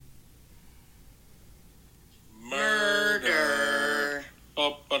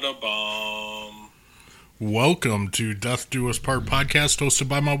Welcome to Death Do Us Part podcast, hosted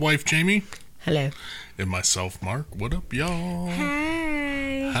by my wife, Jamie. Hello. And myself, Mark. What up, y'all?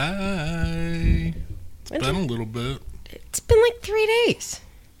 Hi. Hi. It's been a little bit. It's been like 3 days.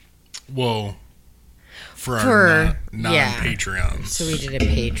 Well, for our non-Patreons. So we did a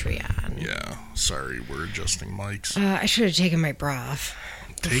Patreon. Yeah. Sorry, we're adjusting mics. I should have taken my bra off.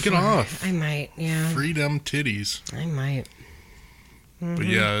 Take it off. I might, yeah. Free them titties. I might. Mm-hmm. But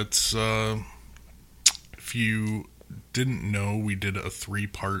yeah, it's... if you didn't know, we did a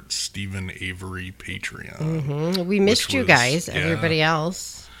 3-part Stephen Avery Patreon. Mm-hmm. We missed you guys, everybody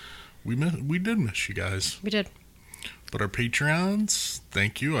else. We did miss you guys. We did. But our Patreons,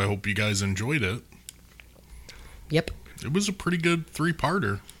 thank you. I hope you guys enjoyed it. Yep. It was a pretty good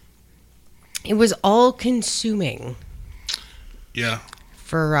 3-parter. It was all-consuming. Yeah.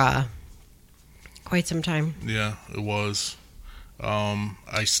 For quite some time. Yeah, it was.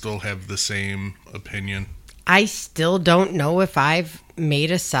 I still have the same opinion. I still don't know if I've made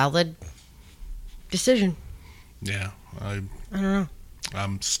a solid decision. Yeah, I don't know.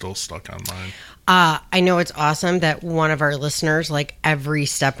 I'm still stuck on mine. I know it's awesome that one of our listeners, like every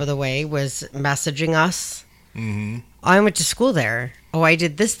step of the way, was messaging us. Mm-hmm. Oh, I went to school there. Oh, I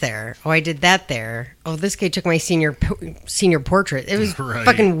did this there. Oh, I did that there. Oh, this guy took my senior portrait. It was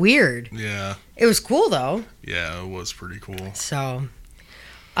fucking weird. Yeah. It was cool, though. Yeah, it was pretty cool. So,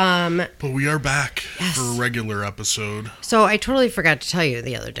 but we are back yes. for a regular episode. So I totally forgot to tell you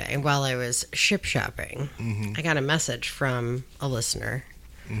the other day while I was ship shopping. Mm-hmm. I got a message from a listener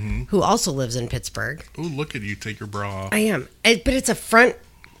mm-hmm. who also lives in Pittsburgh. Oh, look at you take your bra off. I am. But it's a front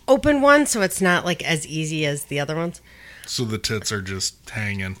open one, so it's not like as easy as the other ones. So the tits are just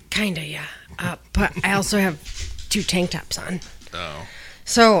hanging. Kinda, yeah. But I also have 2 tank tops on. Oh.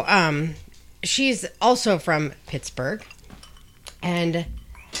 So, she's also from Pittsburgh, and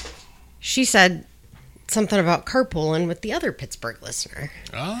she said something about carpooling with the other Pittsburgh listener.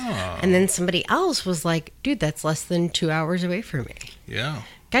 Oh. And then somebody else was like, dude, that's less than 2 hours away from me. Yeah.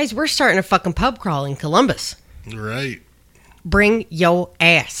 Guys, we're starting a fucking pub crawl in Columbus. Right. Bring yo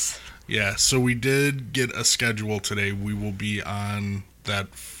ass. Yeah, so we did get a schedule today. We will be on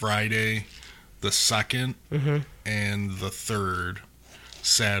that Friday, the 2nd, mm-hmm. and the 3rd,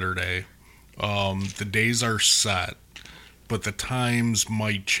 Saturday. The days are set, but the times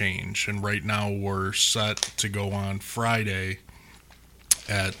might change. And right now we're set to go on Friday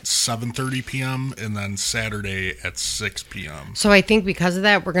at 7:30 p.m. and then Saturday at 6 p.m. So I think because of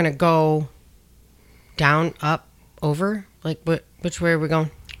that, we're going to go down, up, over. Like, which way are we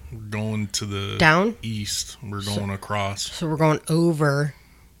going? We're going to the down east. We're going across. So we're going over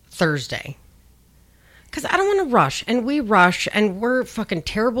Thursday. Because I don't want to rush. And we rush. And we're fucking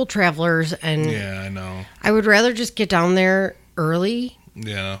terrible travelers. And yeah, I know. I would rather just get down there early.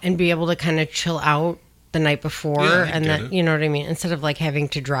 Yeah. And be able to kind of chill out the night before. Yeah, and then, you know what I mean? Instead of like having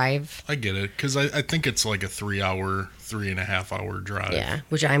to drive. I get it. Because I think it's like a 3.5 hour drive. Yeah.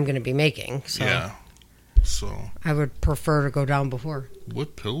 Which I'm going to be making. So. Yeah. So I would prefer to go down before.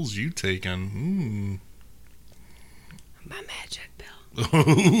 What pills you taking? My magic pill.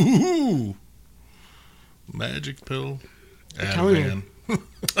 Ooh. Magic pill. Ativan.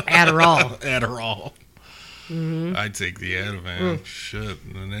 Adderall. Adderall. Mm-hmm. I take the Ativan. Shit,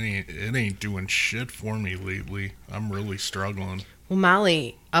 and it ain't doing shit for me lately. I'm really struggling. Well,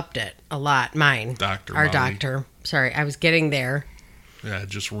 Molly upped it a lot. Mine. Our doctor. Sorry, I was getting there. Yeah,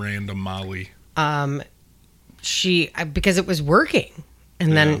 just random Molly. Because it was working.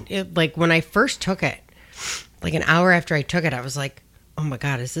 And then, like, when I first took it, like an hour after I took it, I was like, oh my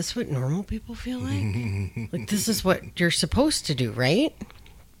God, is this what normal people feel like? Like, this is what you're supposed to do, right?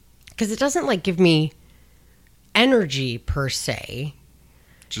 Because it doesn't, like, give me energy per se.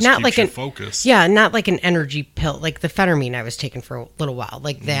 Just not keeps like you focused. Yeah, not like an energy pill, like the phetamine I was taking for a little while.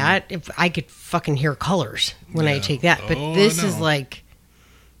 Like that, if I could fucking hear colors when I take that. But this is like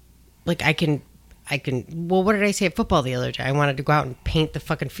I can, well, what did I say at football the other day? I wanted to go out and paint the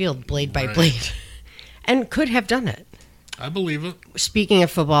fucking field blade by blade. And could have done it. I believe it. Speaking of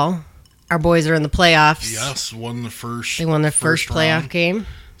football, our boys are in the playoffs. Yes, won the first. They won their first playoff game.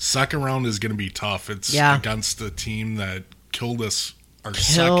 Second round is going to be tough. It's against a team that killed us. Our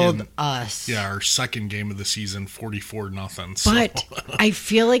second game of the season, 44-0. So. But I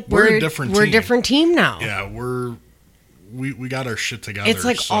feel like we're a different team now. Yeah, we got our shit together. It's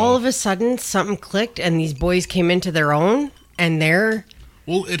like all of a sudden something clicked and these boys came into their own and they're...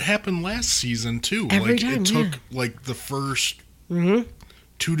 Well, it happened last season too. Every time, it took like the first 2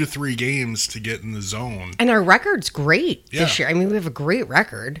 to 3 games to get in the zone. And our record's great this year. I mean, we have a great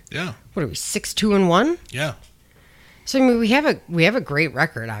record. Yeah. What are we, 6-2-1? Yeah. So I mean, we have a great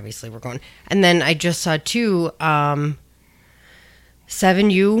record. Obviously, we're going. And then I just saw too.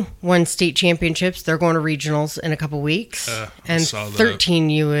 7U won state championships. They're going to regionals in a couple weeks. And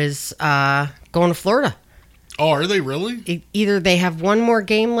 13U is going to Florida. Oh, are they really? Either they have one more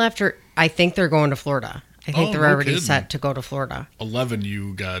game left, or I think they're going to Florida. I think they're already set to go to Florida.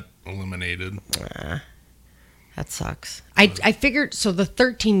 11U got eliminated. That sucks. I figured. So the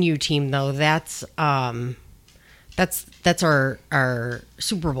 13U team, though, that's our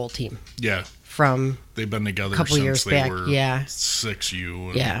Super Bowl team. Yeah. From they've been together a couple since years they back. were Yeah.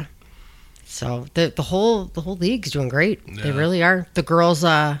 6U. Yeah. So the whole league's doing great. Yeah. They really are. The girls,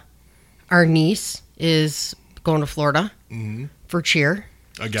 our niece is going to Florida for cheer.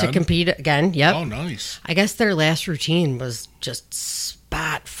 Again? To compete again. Yep. Oh, nice. I guess their last routine was just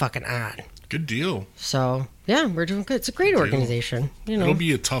spot fucking on. Good deal. So, yeah, we're doing good. It's a great organization. You know. It'll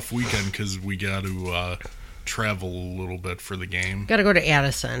be a tough weekend because we got to travel a little bit for the game. Got to go to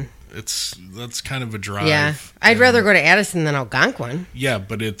Addison. That's kind of a drive. Yeah. I'd rather go to Addison than Algonquin. Yeah,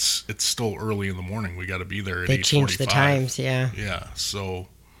 but it's still early in the morning. We got to be there at 8:45. They changed the times, yeah. Yeah, so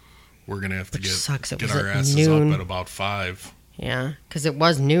we're going to have to get our asses noon. up at about 5. Yeah, because it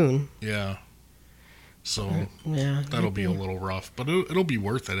was noon. Yeah. So that'll be a little rough, but it'll be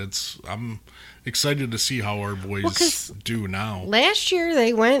worth it. I'm excited to see how our boys do now. Last year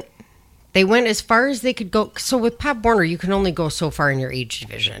they went as far as they could go. So with Pop Warner, you can only go so far in your age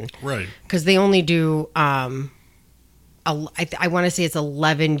division, right? Because they only do. I want to say it's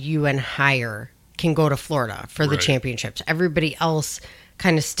 11U and higher can go to Florida for the championships. Everybody else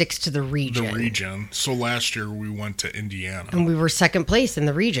kind of sticks to the region. So last year we went to Indiana. And we were second place in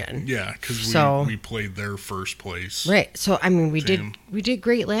the region. Yeah, because we played their first place. Right. So, I mean, we did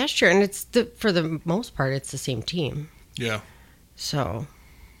great last year. And for the most part, it's the same team. Yeah. So.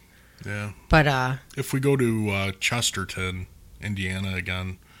 Yeah. But. If we go to Chesterton, Indiana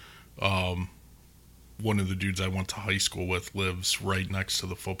again, one of the dudes I went to high school with lives right next to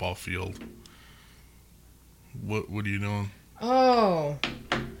the football field. What are you doing? Oh,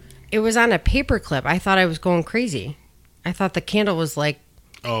 it was on a paper clip. I thought I was going crazy. I thought the candle was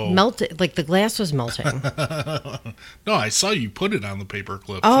melted, like the glass was melting. No, I saw you put it on the paper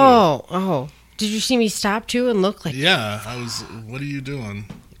clip. Oh. Did you see me stop too and look like? Yeah, I was. What are you doing?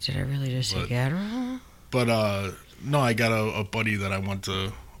 Did I really just take Adderall? But no, I got a buddy that I went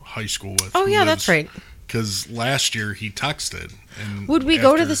to high school with. Oh yeah, that's right. Because last year he texted. And would we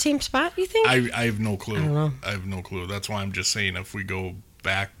go to the same spot, you think? I have no clue. I don't know. I have no clue. That's why I'm just saying if we go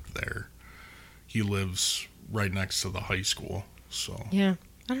back there, he lives right next to the high school. So yeah,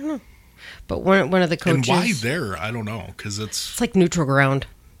 I don't know. But one of the coaches. And why there? I don't know. Because it's like neutral ground.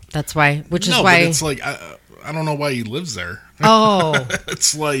 That's why. Which is why. But it's like I don't know why he lives there. Oh.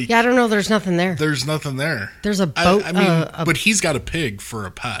 It's like... Yeah, I don't know. There's nothing there. There's nothing there. There's a boat. I mean, but he's got a pig for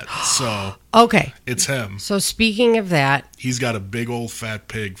a pet, so... Okay. It's him. So speaking of that... He's got a big old fat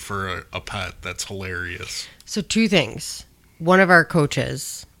pig for a pet. That's hilarious. So 2 things. One of our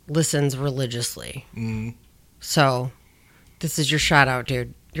coaches listens religiously. Mm-hmm. So this is your shout out,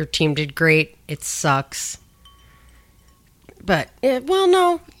 dude. Your team did great. It sucks. But, well,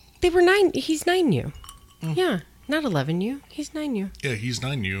 no. They were 9. He's 9U. Mm. Yeah. Not 11U. He's 9U. Yeah, he's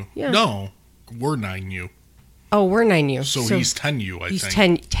 9U. Yeah. No, we're 9U. Oh, we're 9U. So he's 10U, I think. He's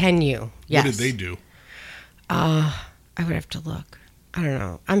 10U. Yes. What did they do? I would have to look. I don't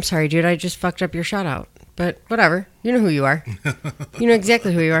know. I'm sorry, dude. I just fucked up your shout out. But whatever. You know who you are. You know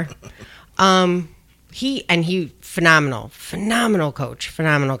exactly who you are. He phenomenal coach,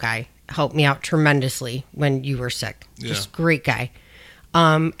 phenomenal guy. Helped me out tremendously when you were sick. Just great guy.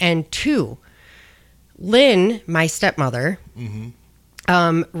 And 2, Lynn, my stepmother,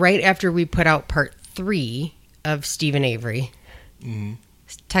 right after we put out part 3 of Stephen Avery,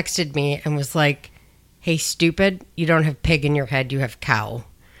 texted me and was like, "Hey, stupid, you don't have pig in your head, you have cow.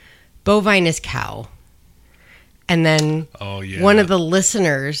 Bovine is cow." And then one of the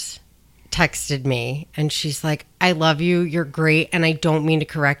listeners texted me and she's like, "I love you, you're great, and I don't mean to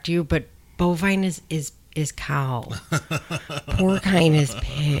correct you, but bovine is cow. Porcine is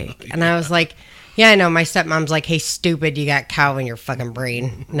pig." And I was like, yeah, I know. My stepmom's like, "Hey, stupid, you got cow in your fucking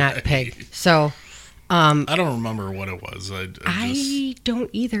brain, not pig." So, I don't remember what it was. I don't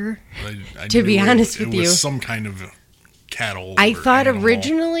either. I to be honest with you, it was some kind of cattle. I thought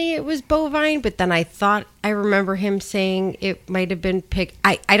originally it was bovine, but then I remember him saying it might have been pig.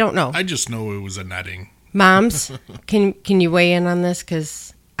 I don't know. I just know it was a netting. Moms, can you weigh in on this?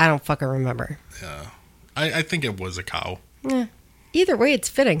 Because I don't fucking remember. Yeah, I think it was a cow. Yeah. Either way, it's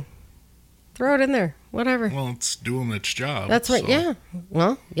fitting. Throw it in there. Whatever. Well, it's doing its job. That's right. So. Yeah.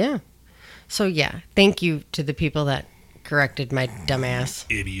 Well, yeah. So, yeah. Thank you to the people that corrected my dumbass.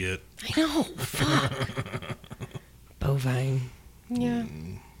 Idiot. I know. Fuck. Bovine. Yeah.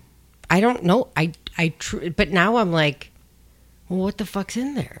 I don't know. But now I'm like, well, what the fuck's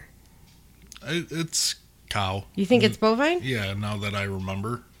in there? It's cow. You think it's bovine? Yeah, now that I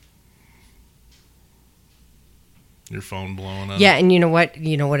remember. Your phone blowing up. Yeah, and you know what?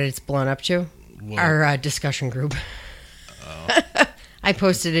 You know what it's blown up to? What? Our discussion group. Oh. I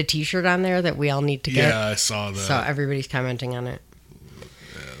posted a T-shirt on there that we all need to get. Yeah, I saw that. So everybody's commenting on it.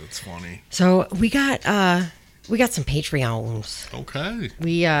 Yeah, that's funny. So we got some Patreons. Okay.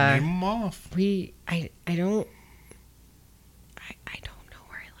 We name them off. I don't know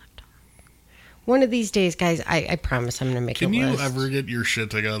where I left off. One of these days, guys, I promise I'm gonna make a list. Can you ever get your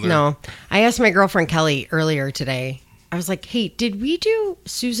shit together? No. I asked my girlfriend Kelly earlier today. I was like, hey, did we do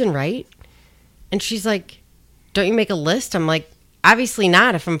Susan Wright? And she's like, don't you make a list? I'm like, obviously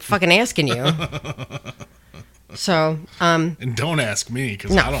not if I'm fucking asking you. So, and don't ask me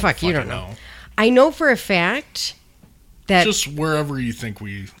because no, I don't fuck, you don't know. I know for a fact that just wherever you think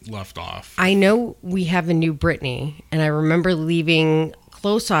we left off. I know we have a new Brittany, and I remember leaving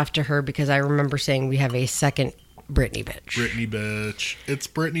close off to her because I remember saying we have a second Brittany bitch. Brittany bitch. It's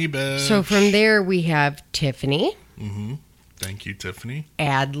Brittany bitch. So from there we have Tiffany. Mm-hmm. Thank you, Tiffany.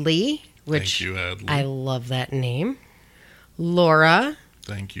 Adley, which Thank you, Adley. I love that name. Laura.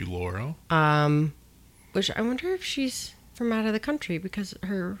 Thank you, Laura. Which I wonder if she's from out of the country because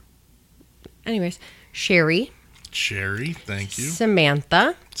her... Anyways, Sherry. Sherry, thank you.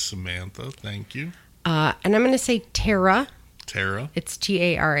 Samantha. Samantha, thank you. And I'm going to say Tara. Tara. It's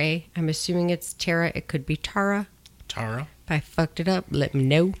Tara. I'm assuming it's Tara. It could be Tara. Tara. If I fucked it up, let me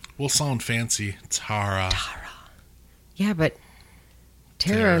know. We'll sound fancy. Tara. Yeah, but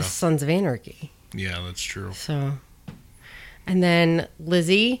Tara's Sons of Anarchy. Yeah, that's true. So, and then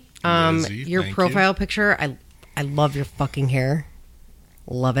Lizzie. Your profile picture. I love your fucking hair.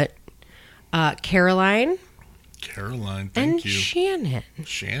 Love it. Caroline. Caroline, thank and you. Shannon.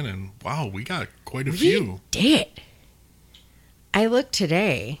 Shannon. Wow, we got quite a few. Did. I looked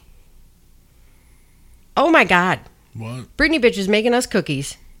today. Oh my God. What? Brittany bitch is making us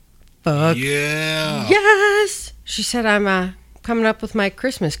cookies. Fuck. Yeah. Yes. She said I'm coming up with my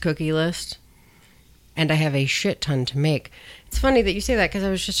Christmas cookie list. And I have a shit ton to make. It's funny that you say that because I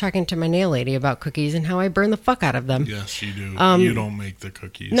was just talking to my nail lady about cookies and how I burn the fuck out of them. Yes, you do. You don't make the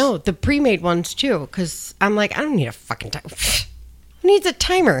cookies. No, the pre-made ones too. Because I'm like, I don't need a fucking timer. Who needs a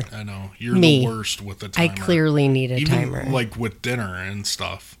timer? I know. You're the worst with the timer. I clearly need a Even, timer. like with dinner and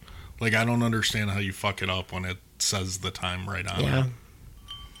stuff. Like, I don't understand how you fuck it up when it says the time right on it.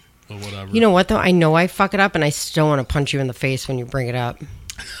 But whatever. You know what, though? I know I fuck it up, and I still want to punch you in the face when you bring it up.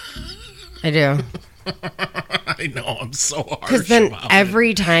 I do. I know, I'm so harsh. Because then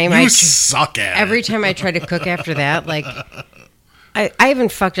every time you suck at every it. time I try to cook after that, like I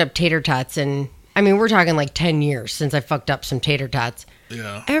haven't fucked up tater tots in, I mean, we're talking like 10 years since I fucked up some tater tots.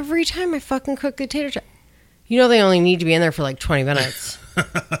 Yeah. Every time I fucking cook a tater tot, you know they only need to be in there for like 20 minutes.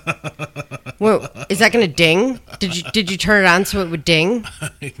 Whoa, is that going to ding? Did you turn it on so it would ding?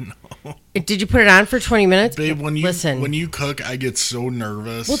 I know. Did you put it on for 20 minutes? Babe, when Listen. you cook, I get so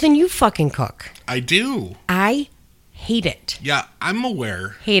nervous. Well, then you fucking cook. I do. I hate it. Yeah, I'm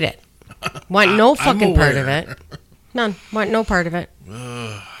aware. Hate it. Want no fucking part of it. None. Want no part of it.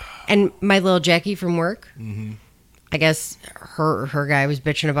 And my little Jackie from work, I guess her guy was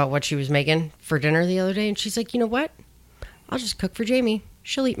bitching about what she was making for dinner the other day, and she's like, you know what? I'll just cook for Jamie.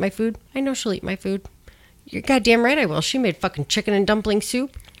 She'll eat my food. I know she'll eat my food. You're goddamn right I will. She made fucking chicken and dumpling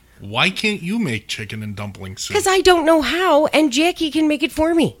soup. Why can't you make chicken and dumpling soup? Because I don't know how, and Jackie can make it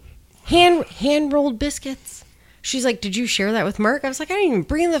for me. Hand-rolled biscuits. She's like, did you share that with Mark? I was like, I didn't even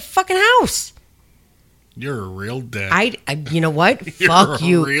bring it in the fucking house. You're a real dick. I you know what? Fuck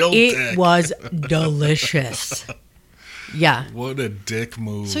you. It was delicious. Yeah. What a dick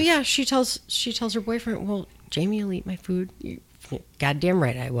move. So yeah, she tells her boyfriend, well, Jamie will eat my food. You're goddamn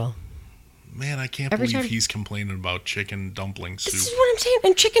right I will. Man, I can't believe he's complaining about chicken dumpling soup. This is what I'm saying.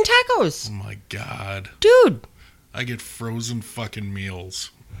 And chicken tacos. Oh my God. Dude. I get frozen fucking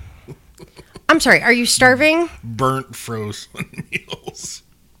meals. I'm sorry, are you starving? Burnt frozen meals.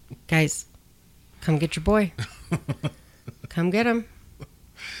 Guys, come get your boy. Come get him.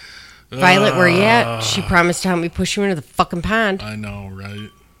 Violet, where you at? She promised to help me push you into the fucking pond. I know, right?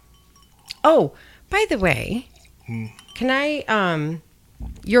 Oh, by the way, can I,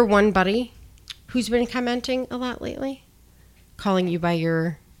 your one buddy who's been commenting a lot lately, calling you by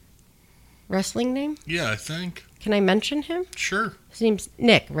your wrestling name? Yeah, I think. Can I mention him? Sure. His name's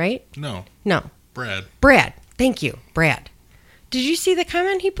Nick, right? No. Brad. Thank you, Brad. Did you see the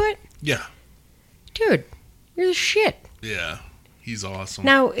comment he put? Yeah. Dude, you're the shit. Yeah, he's awesome.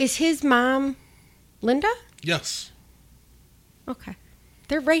 Now, is his mom Linda? Yes. Okay.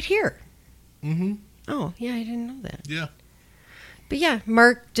 They're right here. Mm-hmm. Oh, yeah, I didn't know that. Yeah. But yeah,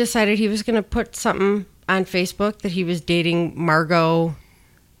 Mark decided he was going to put something on Facebook that he was dating Margot.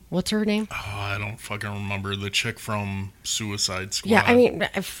 What's her name? Oh, I don't fucking remember. The chick from Suicide Squad. Yeah, I mean,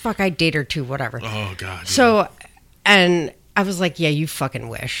 fuck, I'd date her too, whatever. Oh, God. Yeah. So, and I was like, yeah, you fucking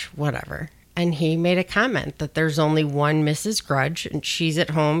wish, whatever. And he made a comment that there's only one Mrs. Grudge, and she's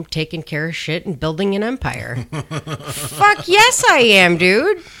at home taking care of shit and building an empire. Fuck yes, I am,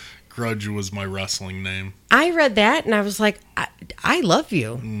 dude. Grudge was my wrestling name. I read that, and I was like, I love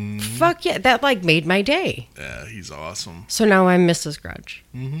you. Mm-hmm. Fuck yeah, that like made my day. Yeah, he's awesome. So now I'm Mrs. Grudge.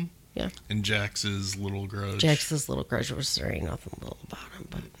 Mm-hmm. Yeah. And Jax's little grudge. Jax's little grudge was there ain't nothing little about him,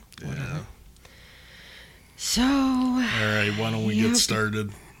 but whatever. Yeah. So. All right, why don't we get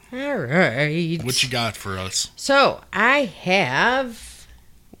started? All right. What you got for us? So I have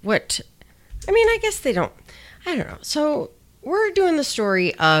I guess they don't. I don't know. So we're doing the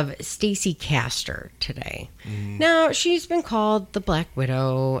story of Stacey Castor today. Mm-hmm. Now, she's been called the Black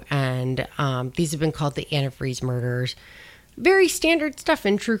Widow, and these have been called the Antifreeze murders. Very standard stuff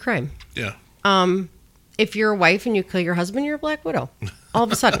in true crime. Yeah. If you're a wife and you kill your husband, you're a Black Widow. All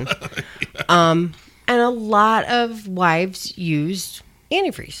of a sudden. Yeah. And a lot of wives used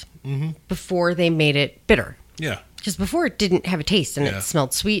antifreeze before they made it bitter. Yeah. Because before it didn't have a taste and it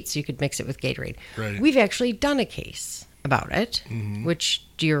smelled sweet, so you could mix it with Gatorade. Right. We've actually done a case about it, which,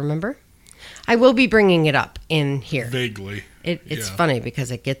 do you remember? I will be bringing it up in here. Vaguely. It's funny because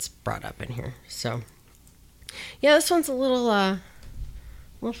it gets brought up in here. So, yeah, this one's a little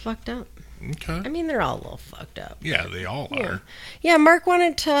fucked up. Okay. I mean, they're all a little fucked up. Yeah, they all are. Yeah, Mark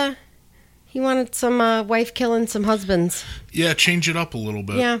wanted some wife killing some husbands. Yeah, change it up a little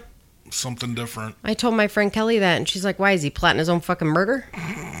bit. Yeah. Something different. I told my friend Kelly that, and she's like, why, is he plotting his own fucking murder?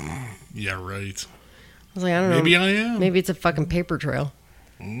 Yeah, right. I was like, I don't know. Maybe I am. Maybe it's a fucking paper trail.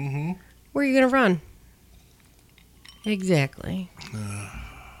 Mm-hmm. Where are you going to run? Exactly.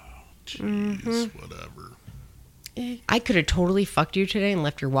 Jeez, whatever. I could have totally fucked you today and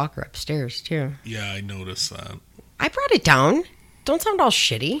left your walker upstairs, too. Yeah, I noticed that. I brought it down. Don't sound all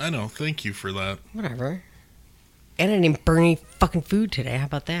shitty. I know. Thank you for that. Whatever. And I didn't burn any fucking food today. How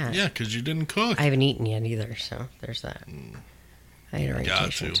about that? Yeah, because you didn't cook. I haven't eaten yet either, so there's that. I had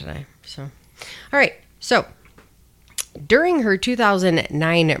orientation today. So, all right. So, during her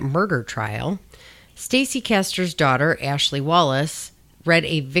 2009 murder trial, Stacey Castor's daughter, Ashley Wallace, read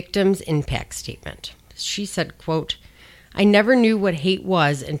a victim's impact statement. She said, quote, "I never knew what hate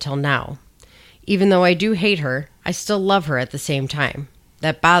was until now. Even though I do hate her, I still love her at the same time.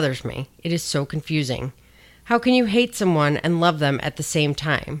 That bothers me. It is so confusing. How can you hate someone and love them at the same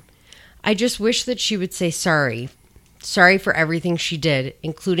time? I just wish that she would say sorry. Sorry for everything she did,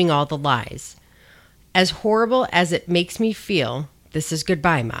 including all the lies. As horrible as it makes me feel, this is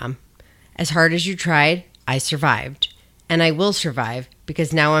goodbye, Mom. As hard as you tried, I survived. And I will survive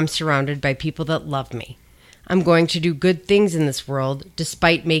because now I'm surrounded by people that love me. I'm going to do good things in this world,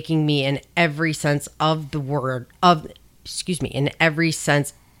 despite making me in every sense of the word in every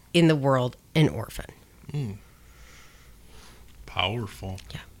sense in the world an orphan." Powerful.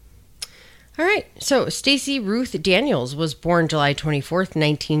 Yeah. All right. So Stacey Ruth Daniels was born July 24th,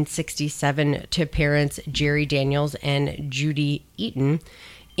 1967 to parents Jerry Daniels and Judy Eaton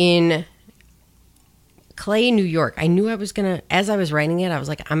in Clay, New York. I knew I was going to, as I was writing it, I was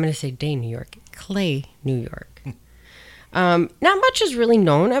like, I'm going to say Day, New York. Clay, New York. Not much is really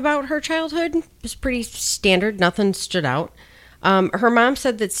known about her childhood. It was pretty standard. Nothing stood out. Her mom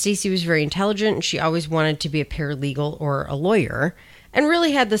said that Stacey was very intelligent and she always wanted to be a paralegal or a lawyer and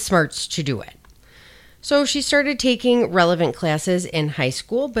really had the smarts to do it. So she started taking relevant classes in high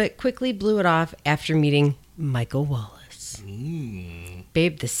school, but quickly blew it off after meeting Michael Wallace.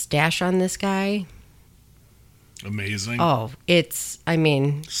 Babe, the stash on this guy. Amazing. Oh,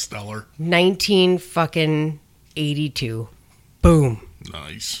 stellar. 1982. Boom.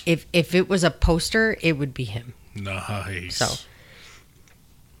 Nice. If it was a poster, it would be him. Nice. So,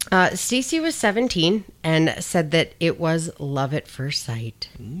 Stacey was 17 and said that it was love at first sight.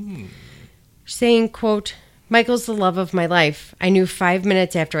 Saying, quote, "Michael's the love of my life. I knew 5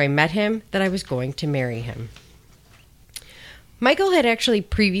 minutes after I met him that I was going to marry him." Michael had actually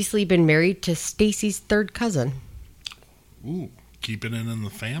previously been married to Stacey's third cousin. Ooh, keeping it in the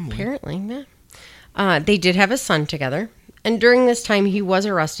family. Apparently, yeah. They did have a son together, and during this time he was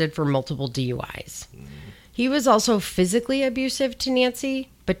arrested for multiple DUIs. He was also physically abusive to Nancy,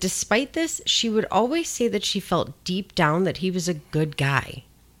 but despite this, she would always say that she felt deep down that he was a good guy.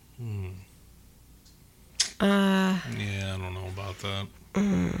 Yeah, I don't know about that.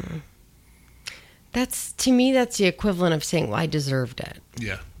 To me, that's the equivalent of saying, well, I deserved it.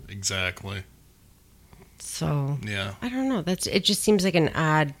 Yeah, exactly. So, yeah. I don't know. It just seems like an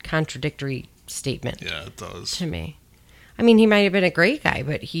odd, contradictory statement. Yeah, it does. To me. I mean, he might have been a great guy,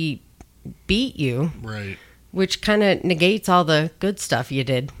 but he beat you. Right. Which kind of negates all the good stuff you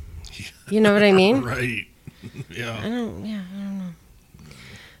did. You know what I mean? Right. Yeah. I don't know.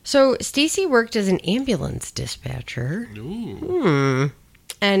 So, Stacey worked as an ambulance dispatcher. Ooh.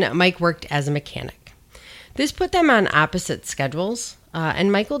 And Mike worked as a mechanic. This put them on opposite schedules,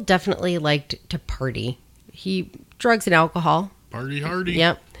 and Michael definitely liked to party. Drugs and alcohol. Party hardy.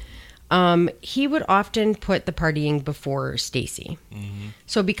 Yep. He would often put the partying before Stacey. Mm-hmm.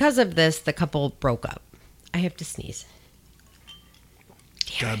 So because of this, the couple broke up. I have to sneeze.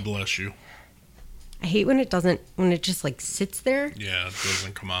 God bless you. I hate when it just like sits there. Yeah, it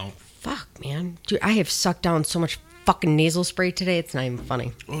doesn't come out. Fuck, man. Dude, I have sucked down so much fucking nasal spray today, it's not even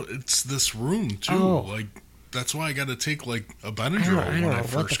funny. Well, it's this room, too. Oh. Like, that's why I got to take, like, a Benadryl when I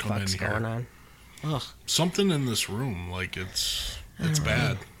first come in here. Going on. Ugh. Something in this room, like, it's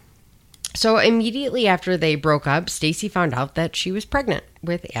bad. So immediately after they broke up, Stacey found out that she was pregnant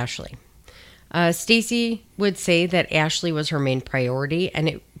with Ashley. Stacey would say that Ashley was her main priority, and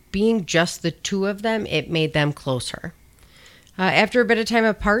it being just the two of them, it made them closer. After a bit of time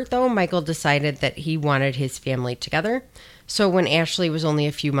apart, though, Michael decided that he wanted his family together. So when Ashley was only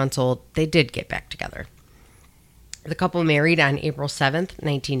a few months old, they did get back together. The couple married on April 7th,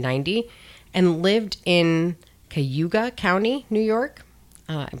 1990, and lived in Cayuga County, New York.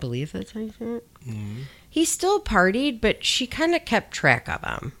 I believe that's how you say it. Mm-hmm. He still partied, but she kind of kept track of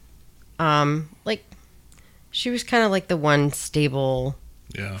him. She was kind of like the one stable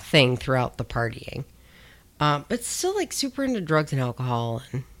thing throughout the partying. But still, like, super into drugs and alcohol.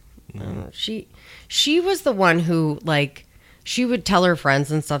 And she was the one who, like, she would tell her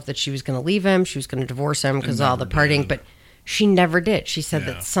friends and stuff that she was going to leave him. She was going to divorce him because of all the partying. But she never did. She said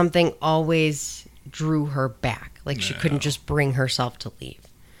that something always drew her back. Like, she couldn't just bring herself to leave.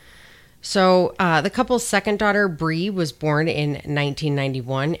 So the couple's second daughter, Bree, was born in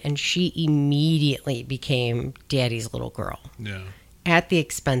 1991, and she immediately became Daddy's little girl. Yeah. At the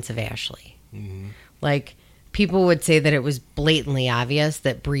expense of Ashley. Mm-hmm. Like, people would say that it was blatantly obvious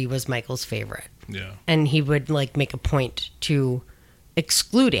that Bree was Michael's favorite. Yeah. And he would, like, make a point to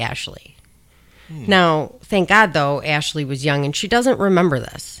exclude Ashley. Now, thank God, though, Ashley was young, and she doesn't remember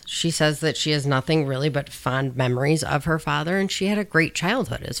this. She says that she has nothing really but fond memories of her father, and she had a great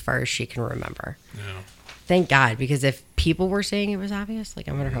childhood as far as she can remember. Yeah. Thank God, because if people were saying it was obvious, like,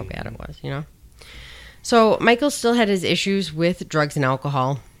 I wonder how bad it was, you know? So, Michael still had his issues with drugs and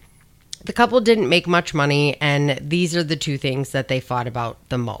alcohol. The couple didn't make much money, and these are the two things that they fought about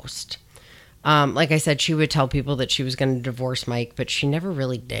the most. Like I said, she would tell people that she was going to divorce Mike, but she never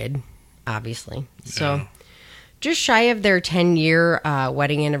really did. Obviously. So, just shy of their 10-year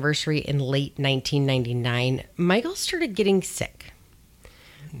wedding anniversary in late 1999, Michael started getting sick.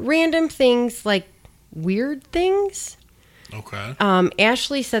 Random things, like weird things. Okay.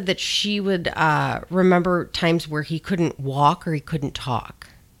 Ashley said that she would remember times where he couldn't walk or he couldn't talk.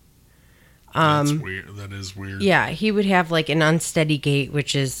 That's weird. That is weird. Yeah, he would have like an unsteady gait,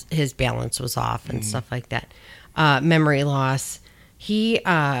 which is his balance was off and stuff like that. Memory loss. He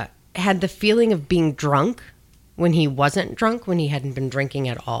had the feeling of being drunk when he wasn't drunk, when he hadn't been drinking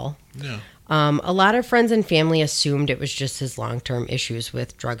at all. Yeah. A lot of friends and family assumed it was just his long-term issues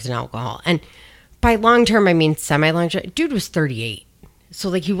with drugs and alcohol. And by long-term, I mean semi-long-term. Dude was 38. So,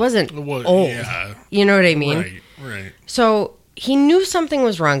 like, he wasn't old. Yeah. You know what I mean? Right. So, he knew something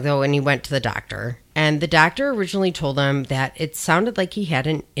was wrong, though, and he went to the doctor. And the doctor originally told him that it sounded like he had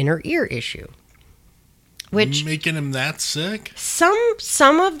an inner ear issue. Which, making him that sick?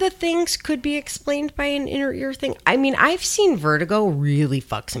 Some of the things could be explained by an inner ear thing. I mean, I've seen vertigo really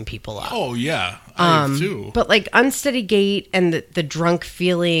fuck some people up. Oh, yeah. I have too. But, like, unsteady gait and the drunk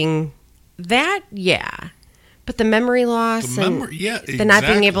feeling, that, yeah. But the memory loss exactly. The not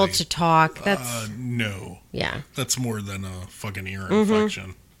being able to talk, that's... no. Yeah. That's more than a fucking ear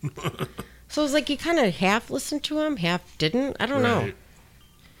infection. So it was like you kind of half listened to him, half didn't. I don't know.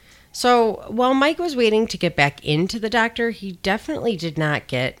 So while Mike was waiting to get back into the doctor, he definitely did not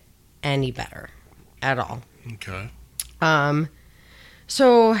get any better at all. Okay.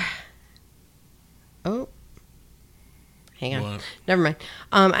 So, hang on. What? Never mind.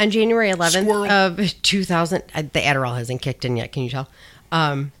 On January 11th of 2000, the Adderall hasn't kicked in yet. Can you tell?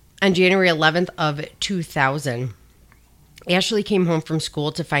 On January 11th of 2000, Ashley came home from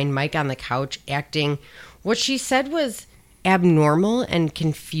school to find Mike on the couch acting what she said was abnormal and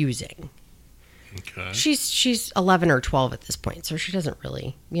confusing. Okay. She's 11 or 12 at this point, so she doesn't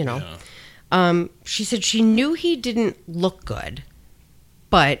really, Yeah. She said she knew he didn't look good,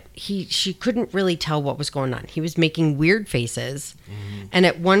 but she couldn't really tell what was going on. He was making weird faces, and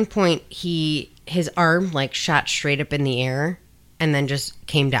at one point his arm like shot straight up in the air and then just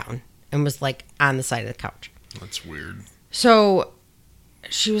came down and was like on the side of the couch. That's weird. So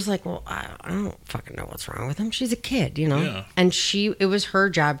she was like, well, I don't fucking know what's wrong with him. She's a kid, Yeah. And it was her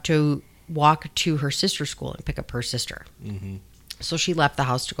job to walk to her sister's school and pick up her sister. Mm-hmm. So she left the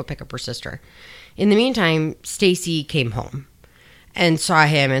house to go pick up her sister. In the meantime, Stacey came home and saw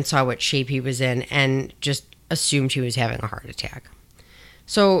him and saw what shape he was in and just assumed he was having a heart attack.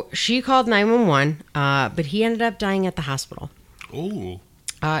 So she called 911, but he ended up dying at the hospital. Oh.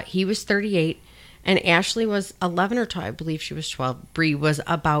 He was 38, and Ashley was 11 or 12. I believe she was 12. Bree was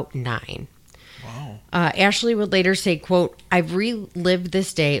about 9. Wow. Ashley would later say, quote, I've relived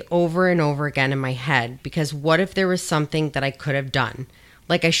this day over and over again in my head because what if there was something that I could have done?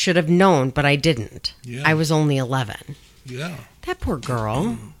 Like I should have known, but I didn't. Yeah. I was only 11. Yeah. That poor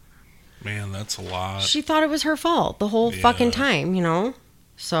girl. Man, that's a lot. She thought it was her fault the whole fucking time,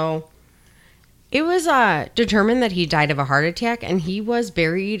 So it was determined that he died of a heart attack, and he was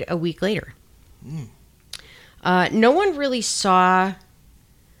buried a week later. No one really saw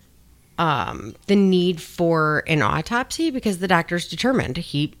the need for an autopsy because the doctors determined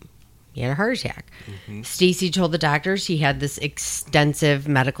he had a heart attack. Mm-hmm. Stacey told the doctors he had this extensive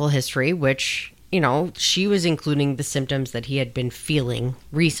medical history, which, she was including the symptoms that he had been feeling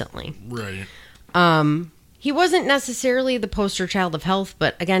recently. Right. He wasn't necessarily the poster child of health,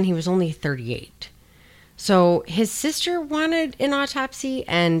 but again, he was only 38. So his sister wanted an autopsy,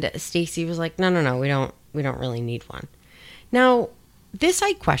 and Stacey was like, no, we don't really need one. Now, this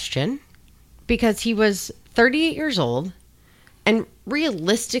I question because he was 38 years old, and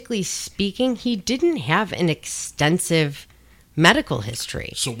realistically speaking, he didn't have an extensive medical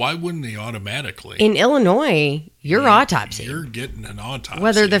history. So why wouldn't they automatically? In Illinois, you're autopsy. You're getting an autopsy.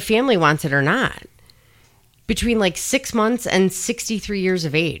 Whether the family wants it or not. Between like 6 months and 63 years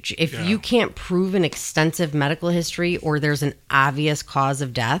of age. If you can't prove an extensive medical history or there's an obvious cause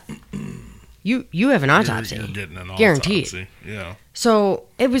of death, you have an autopsy. You're getting an Guaranteed. autopsy. Yeah. So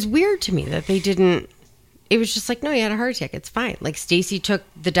it was weird to me that they didn't. It was just like, no, you had a heart attack. It's fine. Like Stacey took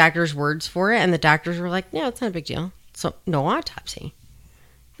the doctor's words for it, and the doctors were like, yeah, it's not a big deal. So no autopsy.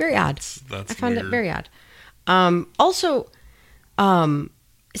 Very odd. That's I found weird. it very odd. Also,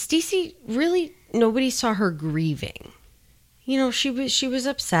 Stacey really, nobody saw her grieving. She was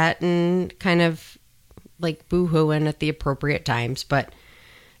upset and kind of like boo-hooing at the appropriate times, but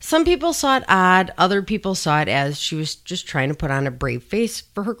some people saw it odd. Other people saw it as she was just trying to put on a brave face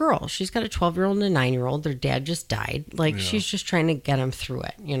for her girl. She's got a 12-year-old and a 9-year-old. Their dad just died. She's just trying to get them through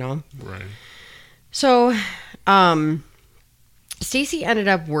it, Right. So, Stacey ended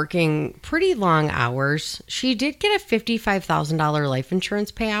up working pretty long hours. She did get a $55,000 life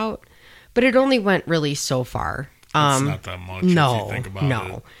insurance payout, but it only went really so far. It's not that much if you think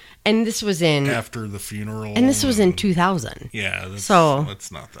about it. And this was in... After the funeral. And this was in 2000. Yeah, that's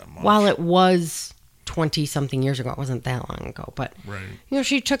not that much. While it was 20-something years ago, it wasn't that long ago, but... Right.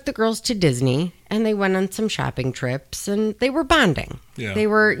 She took the girls to Disney, and they went on some shopping trips, and they were bonding. Yeah. They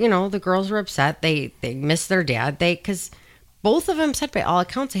were, the girls were upset. They missed their dad. Because both of them said, by all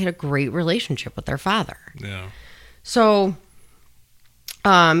accounts, they had a great relationship with their father. Yeah. So...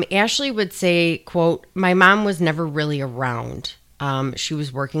 Ashley would say, quote, my mom was never really around. She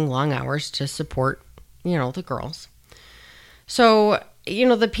was working long hours to support, the girls. So,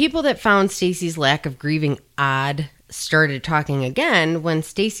 the people that found Stacey's lack of grieving odd started talking again when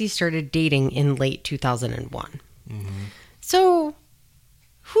Stacey started dating in late 2001. Mm-hmm. So,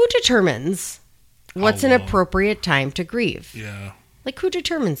 who determines what's an appropriate time to grieve? Yeah. Like, who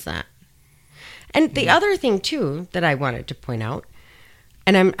determines that? And the other thing, too, that I wanted to point out,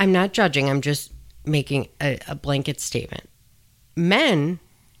 and I'm not judging, I'm just making a blanket statement. Men,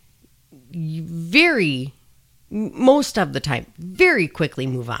 most of the time, very quickly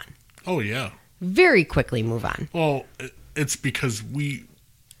move on. Oh, yeah. Very quickly move on. Well, it's because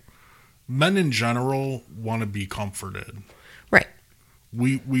men in general want to be comforted. Right.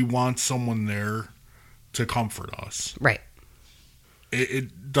 We want someone there to comfort us. Right.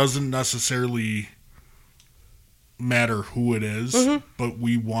 It doesn't necessarily matter who it is, but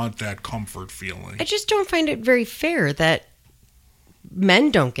we want that comfort feeling. I just don't find it very fair that men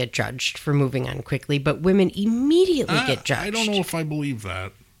don't get judged for moving on quickly, but women immediately get judged. I don't know if I believe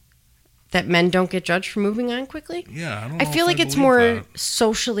that. That men don't get judged for moving on quickly? Yeah, I don't know. I feel like it's more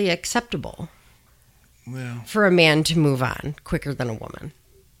socially acceptable for a man to move on quicker than a woman.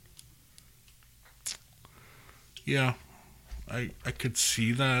 Yeah, I could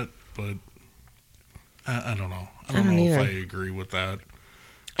see that, but I don't know. I don't know if I agree with that.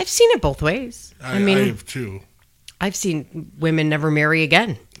 I've seen it both ways. I mean, I have too. I've seen women never marry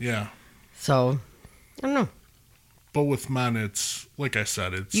again. Yeah. So, I don't know. But with men, it's, like I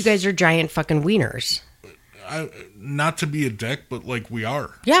said, it's... You guys are giant fucking wieners. Not to be a dick, but like we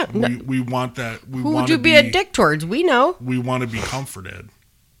are. Yeah. We want that. Who would you be a dick towards? We know. We want to be comforted.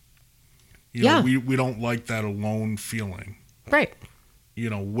 You know, we don't like that alone feeling. Right. You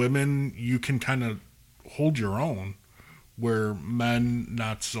know, women, you can kind of hold your own, where men,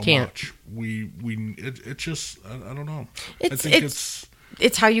 not so much. It's just, I don't know. I think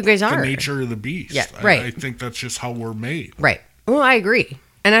it's how you guys are. The nature of the beast. Yeah, right. I think that's just how we're made. Right. Well, I agree.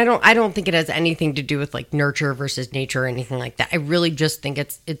 And I don't think it has anything to do with like nurture versus nature or anything like that. I really just think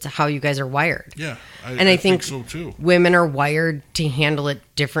it's how you guys are wired. Yeah. I think so too. Women are wired to handle it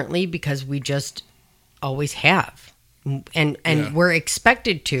differently because we just always have. And we're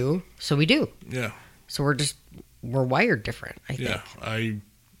expected to, so we do. Yeah. So we're wired different, I think. Yeah, I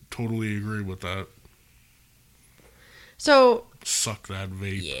totally agree with that. So suck that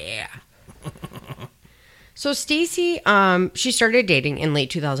vape. Yeah. So Stacey, she started dating in late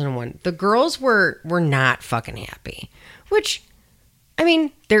 2001. The girls were not fucking happy, which, I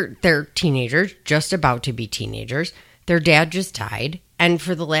mean, they're teenagers, just about to be teenagers. Their dad just died, and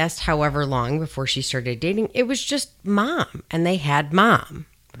for the last however long before she started dating, it was just mom, and they had mom.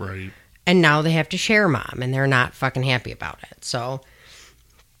 Right. And now they have to share mom, and they're not fucking happy about it. So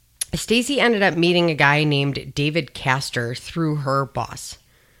Stacey ended up meeting a guy named David Castor through her boss.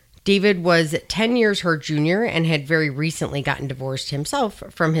 David was 10 years her junior and had very recently gotten divorced himself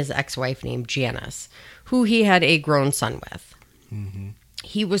from his ex-wife named Janice, who he had a grown son with. Mm-hmm.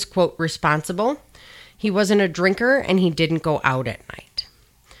 He was, quote, responsible. He wasn't a drinker, and he didn't go out at night.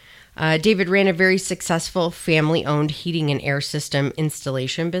 David ran a very successful family-owned heating and air system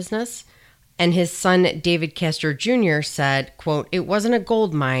installation business, and his son, David Castor Jr., said, quote, it wasn't a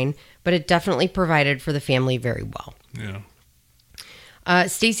gold mine, but it definitely provided for the family very well. Yeah.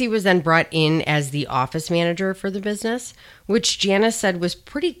 Stacey was then brought in as the office manager for the business, which Janice said was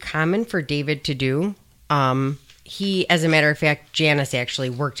pretty common for David to do. As a matter of fact, Janice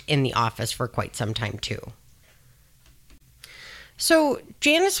actually worked in the office for quite some time too. So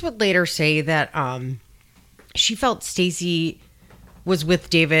Janice would later say that she felt Stacey was with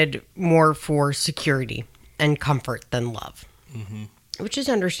David more for security and comfort than love, which is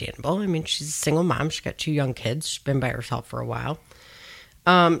understandable. I mean, she's a single mom. She's got 2 young kids. She's been by herself for a while.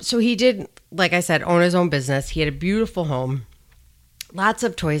 So he did, like I said, own his own business. He had a beautiful home, lots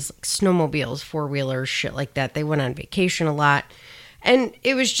of toys, like snowmobiles, 4-wheelers, shit like that. They went on vacation a lot. And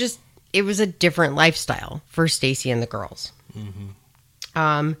it was a different lifestyle for Stacey and the girls.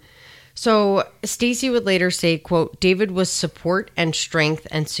 Mm-hmm. So Stacey would later say, quote, David was support and strength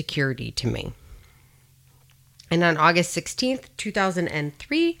and security to me. And on August 16th,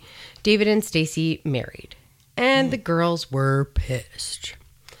 2003, David and Stacey married. And the girls were pissed.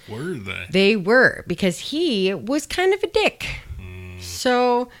 Were they? They were, because he was kind of a dick.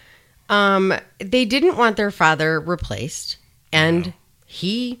 So they didn't want their father replaced. And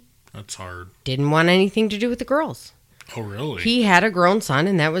that's hard. Didn't want anything to do with the girls. Oh, really? He had a grown son,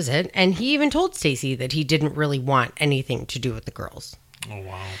 and that was it. And he even told Stacey that he didn't really want anything to do with the girls. Oh,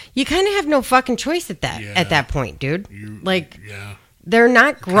 wow. You kind of have no fucking choice at that point, dude. Yeah. They're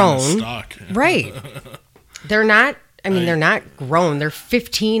not grown. Stuck. Right. They're not, they're not grown. They're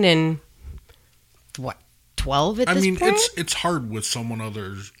 15 and, 12 at this point? It's hard with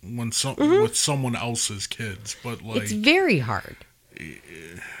with someone else's kids, but like... It's very hard.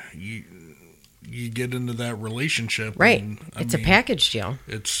 You get into that relationship. Right. It's a package deal.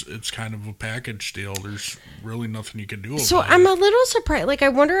 It's kind of a package deal. There's really nothing you can do about it. So I'm a little surprised. Like, I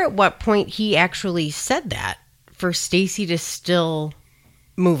wonder at what point he actually said that for Stacey to still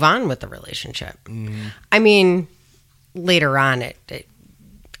move on with the relationship. Mm-hmm. I mean, later on,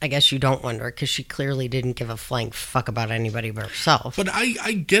 I guess you don't wonder, because she clearly didn't give a flying fuck about anybody but herself. But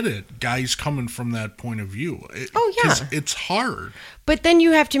I get it, guys coming from that point of view. It's hard. But then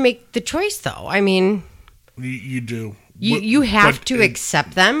you have to make the choice, though. I mean... You do. You have to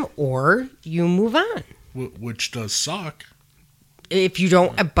accept them, or you move on. Which does suck. If you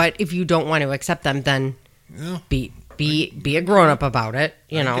don't want to accept them, then be a grown-up about it,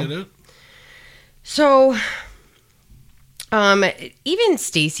 you know. I get it. So... even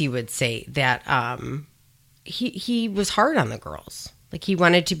Stacey would say that he was hard on the girls. Like, he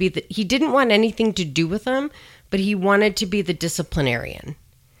wanted to be he didn't want anything to do with them, but he wanted to be the disciplinarian.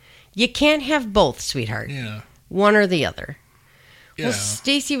 You can't have both, sweetheart. Yeah. One or the other. Yeah. Well,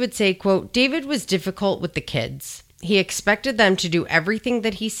 Stacey would say, quote, David was difficult with the kids, He expected them to do everything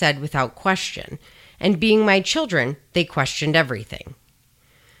that he said without question. And being my children, they questioned everything.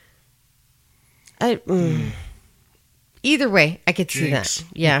 Either way, I could see that.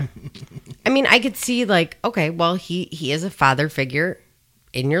 Yeah. I mean, I could see like, okay, well, he is a father figure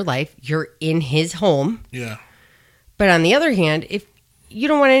in your life. You're in his home. Yeah. But on the other hand, if you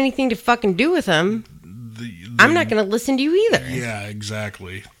don't want anything to fucking do with him, I'm not going to listen to you either. Yeah,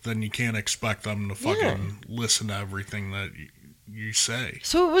 exactly. Then you can't expect them to fucking listen to everything that you say.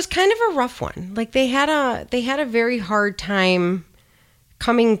 So it was kind of a rough one. Like they had a very hard time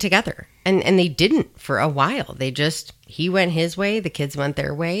coming together. And they didn't for a while. He went his way, the kids went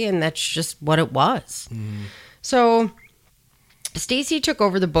their way, and that's just what it was. So Stacey took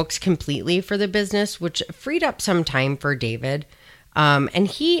over the books completely for the business, which freed up some time for David. And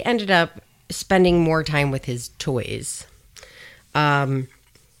he ended up spending more time with his toys. They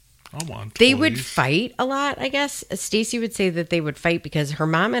would fight a lot, I guess. Stacey would say that they would fight because her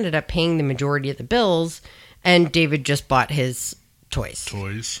mom ended up paying the majority of the bills, and David just bought his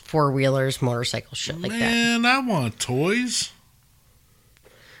toys. Four-wheelers, motorcycles, shit like that. Man, I want toys.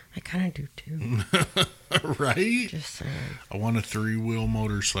 I kind of do too. Right? Just saying. I want a 3-wheel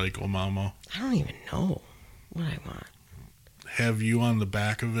motorcycle, Mama. I don't even know what I want. Have you on the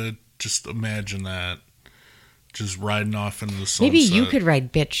back of it? Just imagine that. Just riding off into the sunset. Maybe you could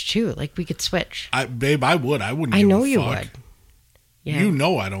ride bitch too. Like we could switch. Babe, I would. I wouldn't give a fuck. I know you would. Yeah. You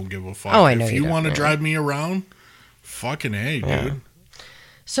know I don't give a fuck. Oh, I know if you want to drive me around, fucking A, dude.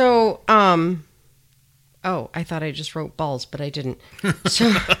 So, I thought I just wrote balls, but I didn't.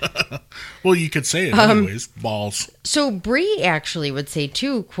 So, well, you could say it anyways. Balls. So Bree actually would say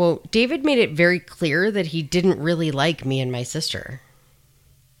too, quote, David made it very clear that he didn't really like me and my sister.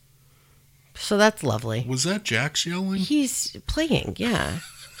 So that's lovely. Was that Jax yelling? He's playing, yeah.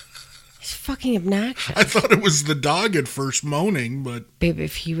 He's fucking obnoxious. I thought it was the dog at first moaning, but... Babe,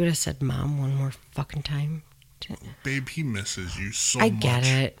 if he would have said mom one more fucking time... Babe, he misses you so much. I get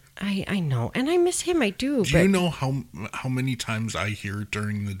it. I know. And I miss him, I do. Do you know how many times I hear it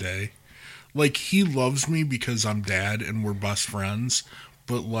during the day? Like, he loves me because I'm dad and we're best friends,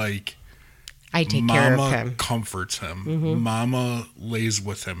 but like... I take care of him. Mama comforts him. Mm-hmm. Mama lays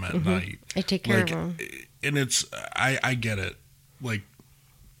with him at night. I take care of him. And it's... I get it. Like,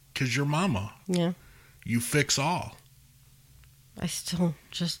 because you're Mama. Yeah. You fix all. I still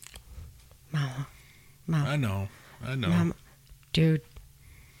just... Mama. I know. Mama. Dude,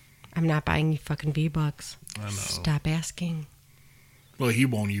 I'm not buying you fucking V-Bucks. I know. Stop asking. Well, he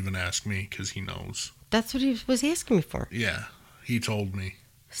won't even ask me because he knows. That's what he was asking me for. Yeah, he told me.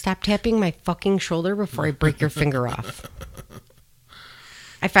 Stop tapping my fucking shoulder before I break your finger off.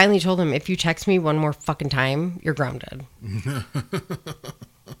 I finally told him, if you text me one more fucking time, you're grounded.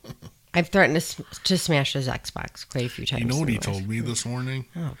 I've threatened to smash his Xbox quite a few times. You know what he told me this morning?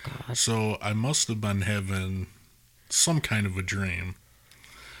 Oh, God. So I must have been having some kind of a dream.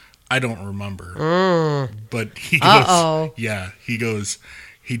 I don't remember. But he goes, he goes,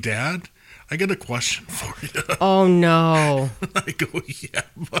 hey, Dad, I got a question for you. Oh, no. I go, yeah,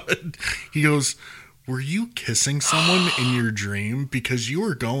 bud. He goes, were you kissing someone in your dream? Because you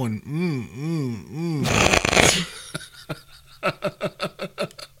were going,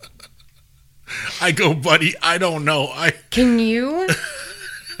 I go, buddy, I don't know. Can you?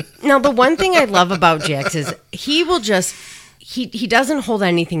 Now, the one thing I love about Jax is he will just, he doesn't hold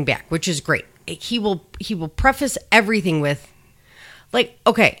anything back, which is great. He will preface everything with, like,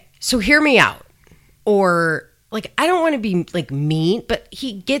 okay, so hear me out. Or, like, I don't want to be, like, mean, but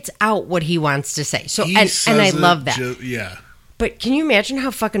he gets out what he wants to say. So, and I love that. Yeah. But can you imagine how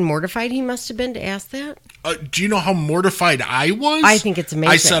fucking mortified he must have been to ask that? Do you know how mortified I was? I think it's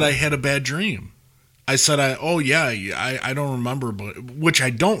amazing. I said I had a bad dream. I said, I don't remember, which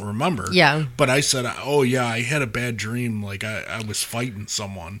I don't remember. Yeah. But I said, I had a bad dream. Like, I was fighting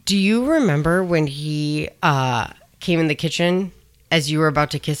someone. Do you remember when he came in the kitchen as you were about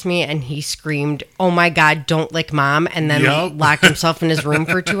to kiss me and he screamed, oh my God, don't lick Mom, and then locked himself in his room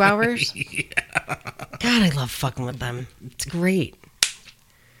for 2 hours? Yeah. God, I love fucking with them. It's great.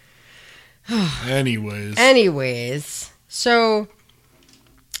 Anyways, so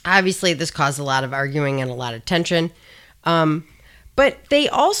obviously this caused a lot of arguing and a lot of tension. But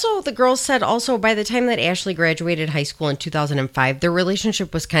the girls said also by the time that Ashley graduated high school in 2005, their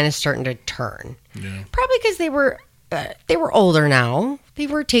relationship was kind of starting to turn. Yeah. Probably because they were older now. They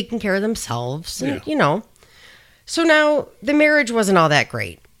were taking care of themselves, and, you know. So now the marriage wasn't all that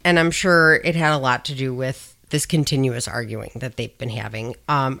great. And I'm sure it had a lot to do with this continuous arguing that they've been having.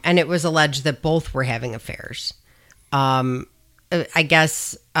 And it was alleged that both were having affairs. I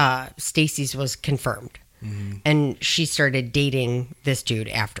guess Stacey's was confirmed. And she started dating this dude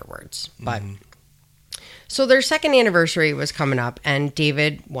afterwards. But so their second anniversary was coming up, and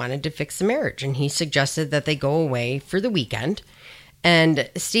David wanted to fix the marriage, and he suggested that they go away for the weekend. And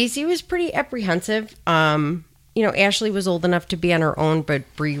Stacey was pretty apprehensive. Ashley was old enough to be on her own, but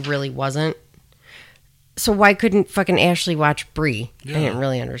Bree really wasn't. So why couldn't fucking Ashley watch Bree? Yeah. I didn't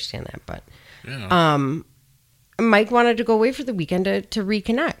really understand that, but Mike wanted to go away for the weekend to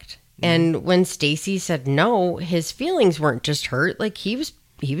reconnect. And when Stacey said no, his feelings weren't just hurt; like he was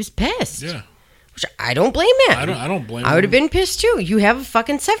pissed. Yeah. Which I don't blame him. I don't blame him. I would have been pissed too. You have a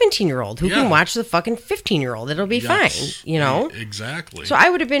fucking 17-year-old who can watch the fucking 15-year-old. It'll be fine, Exactly. So I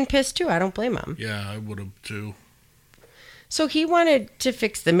would have been pissed too. I don't blame him. Yeah, I would have too. So he wanted to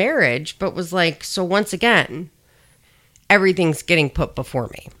fix the marriage, but was like, so once again, everything's getting put before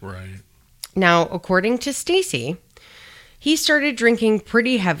me. Right. Now, according to Stacey, he started drinking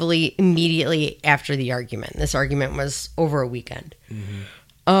pretty heavily immediately after the argument. This argument was over a weekend.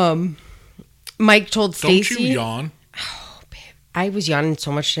 Mike told Stacey... Don't you yawn? Oh, babe. I was yawning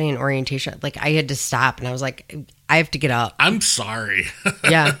so much today in orientation. Like, I had to stop, and I was like, I have to get up. I'm sorry.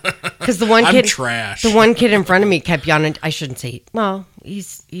 Yeah. Because the one kid... I'm trash. The one kid in front of me kept yawning. I shouldn't say... Well,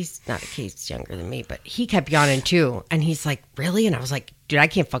 he's not a case younger than me, but he kept yawning, too. And he's like, really? And I was like, dude, I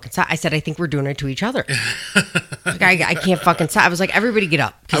can't fucking stop. I said, I think we're doing it to each other. Like, I can't fucking stop. I was like, everybody get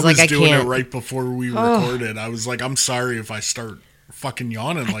up. I was doing it right before we recorded. I was like, I'm sorry if I start... fucking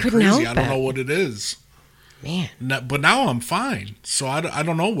yawning like crazy. I don't know what it is, man. But now I'm fine, so I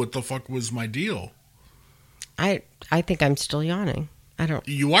don't know what the fuck was my deal. I think I'm still yawning. I don't.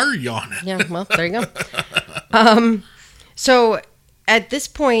 You are yawning. Yeah. Well, there you go. So at this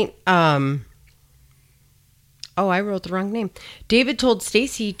point, I wrote the wrong name. David told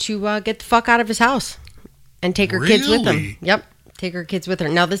Stacey to get the fuck out of his house and take her kids with him. Yep, take her kids with her.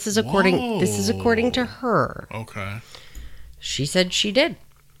 Now this is according to her. Okay. She said she did.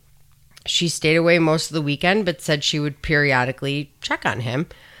 She stayed away most of the weekend, but said she would periodically check on him.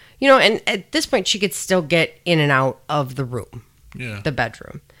 And at this point, she could still get in and out of the room, the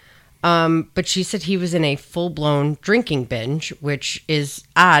bedroom. But she said he was in a full-blown drinking binge, which is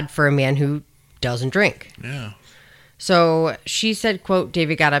odd for a man who doesn't drink. Yeah. So she said, quote,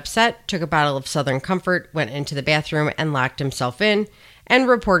 David got upset, took a bottle of Southern Comfort, went into the bathroom and locked himself in, and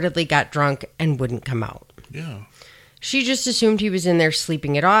reportedly got drunk and wouldn't come out. Yeah. She just assumed he was in there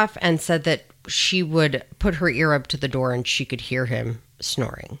sleeping it off and said that she would put her ear up to the door and she could hear him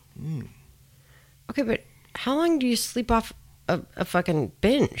snoring. Okay, but how long do you sleep off a fucking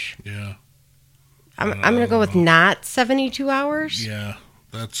binge? Yeah. I'm going to go with not 72 hours. Yeah,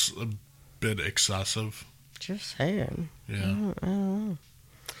 that's a bit excessive. Just saying. Yeah. I don't know.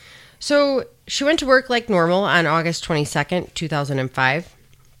 So she went to work like normal on August 22nd, 2005.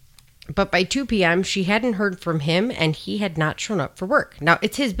 But by 2 p.m., she hadn't heard from him, and he had not shown up for work. Now,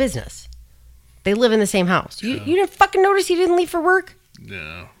 it's his business. They live in the same house. You didn't fucking notice he didn't leave for work?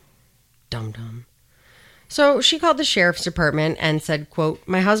 Yeah. Dum-dum. So she called the sheriff's department and said, quote,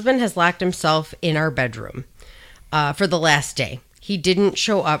 my husband has locked himself in our bedroom for the last day. He didn't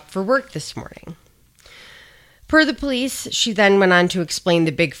show up for work this morning. Per the police, she then went on to explain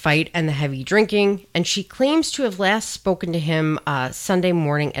the big fight and the heavy drinking, and she claims to have last spoken to him Sunday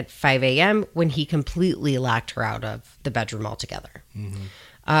morning at 5 a.m. when he completely locked her out of the bedroom altogether.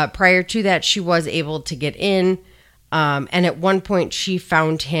 Prior to that, she was able to get in, and at one point she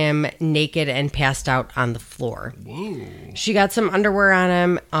found him naked and passed out on the floor. Whoa. She got some underwear on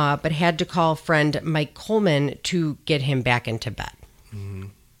him, but had to call friend Mike Coleman to get him back into bed.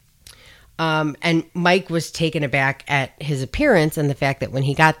 And Mike was taken aback at his appearance and the fact that when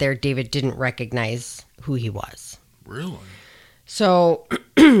he got there, David didn't recognize who he was. Really? So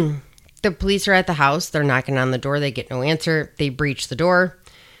the police are at the house. They're knocking on the door. They get no answer. They breach the door.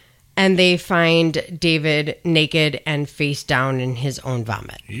 And they find David naked and face down in his own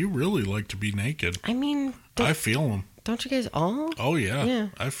vomit. You really like to be naked. I mean... I feel him. Don't you guys all? Oh, yeah.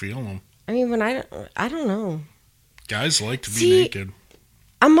 I feel him. I mean, when I don't know. Guys like to be naked.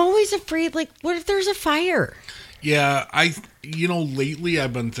 I'm always afraid, like, what if there's a fire? Yeah, lately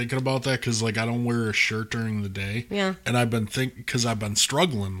I've been thinking about that because, like, I don't wear a shirt during the day. Yeah. And I've been because I've been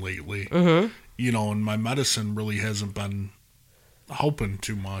struggling lately. And my medicine really hasn't been helping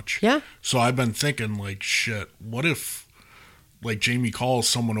too much. Yeah. So I've been thinking, like, shit, what if, like, Jamie calls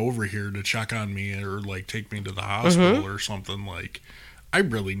someone over here to check on me or, like, take me to the hospital or something, like... I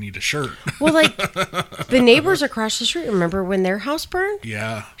really need a shirt. Well, like, the neighbors across the street, remember when their house burned?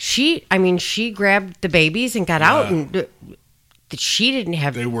 Yeah. She grabbed the babies and got out, and she didn't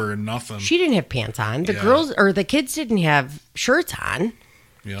have... They were nothing. She didn't have pants on. The girls, or the kids didn't have shirts on.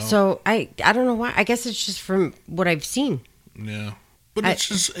 Yeah. So I don't know why. I guess it's just from what I've seen. Yeah. But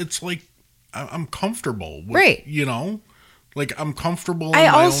it's like I'm comfortable with, right. You know? Like, I'm comfortable. I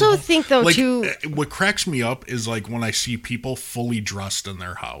also think, though, like, too. What cracks me up is, like, when I see people fully dressed in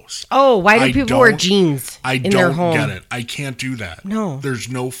their house. Oh, why do people wear jeans in their home? I don't get it. I can't do that. No. There's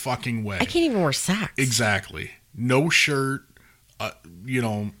no fucking way. I can't even wear socks. Exactly. No shirt, you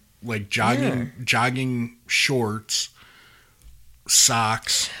know, like jogging shorts,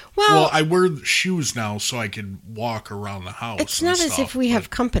 socks. Well, I wear shoes now so I can walk around the house. It's not as if we have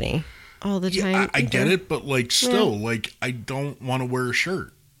company all the time. Yeah, I get it, but like still, like I don't want to wear a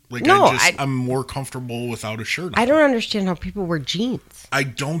shirt. Like no, I'm more comfortable without a shirt on. I don't understand how people wear jeans. I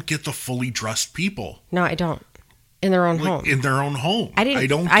don't get the fully dressed people. No, I don't. In their own home. In their own home. I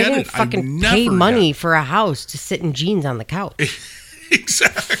didn't fucking pay money for a house to sit in jeans on the couch.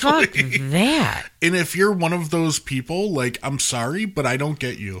 Exactly. Fuck that. And if you're one of those people, like, I'm sorry, but I don't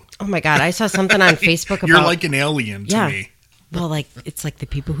get you. Oh my God, I saw something on Facebook about... You're like an alien to me. Well, like, it's like the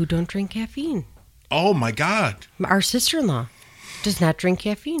people who don't drink caffeine. Oh my God. Our sister-in-law does not drink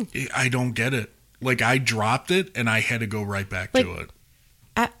caffeine. I don't get it. Like, I dropped it and I had to go right back to it.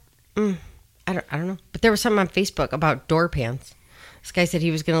 I don't know. But there was something on Facebook about door pants. This guy said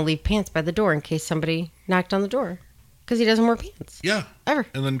he was going to leave pants by the door in case somebody knocked on the door. Because he doesn't wear pants. Yeah. Ever.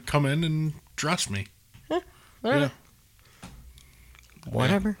 And then come in and dress me. Whatever. Yeah.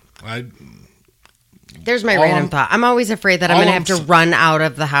 Whatever. Yeah. There's my random thought. I'm always afraid that I'm going to have to run out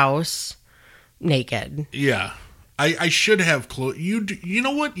of the house naked. Yeah. I should have clothes. You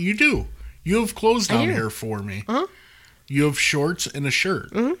know what? You do. You have clothes down here for me. Uh-huh. You have shorts and a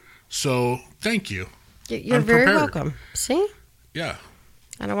shirt. Mm-hmm. So, thank you. You're very welcome. See? Yeah.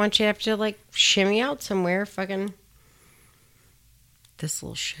 I don't want you to have to, like, shimmy out somewhere. Fucking this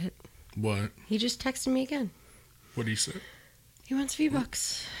little shit. What? He just texted me again. What did he say? He wants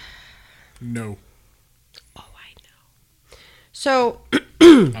V-Bucks. No. Oh, I know. So.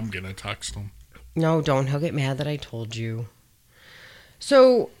 I'm going to text him. No, don't. He'll get mad that I told you.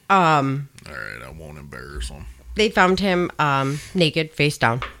 So, all right, I won't embarrass him. They found him naked, face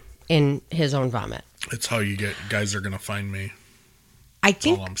down, in his own vomit. It's how you get guys are going to find me. I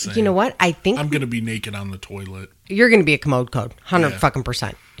think, all I'm saying. You know what? I think I'm going to be naked on the toilet. You're going to be a commode code.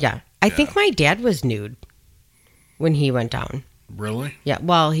 100%. Yeah. I think my dad was nude when he went down. Really? Yeah.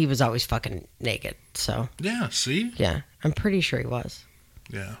 Well, he was always fucking naked. So. Yeah. See? Yeah. I'm pretty sure he was.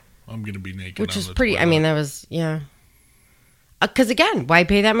 Yeah. I'm going to be naked. Which is pretty. Toilet. I mean, that was, yeah. Because again, why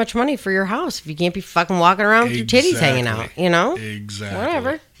pay that much money for your house if you can't be fucking walking around with your titties hanging out, you know? Exactly.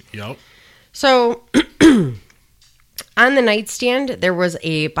 Whatever. Yep. So, on the nightstand, there was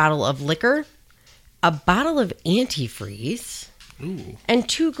a bottle of liquor, a bottle of antifreeze, and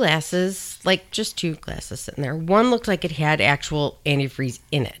 2 glasses, like just 2 glasses sitting there. One looked like it had actual antifreeze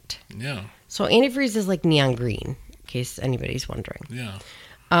in it. Yeah. So, antifreeze is like neon green, in case anybody's wondering. Yeah.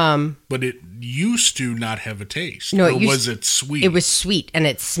 But it used to not have a taste. No, was it sweet? It was sweet, and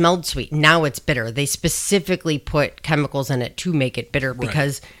it smelled sweet. Now it's bitter. They specifically put chemicals in it to make it bitter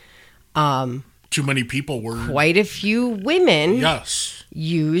because too many people were. Quite a few women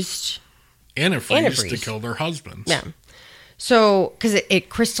used antifreeze to kill their husbands. Yeah. So, because it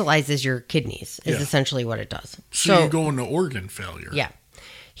crystallizes your kidneys is essentially what it does. So you go into organ failure. Yeah.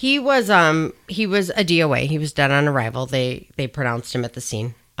 He was a DOA. He was dead on arrival. They pronounced him at the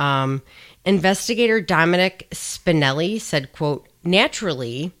scene. Investigator Dominic Spinelli said, quote,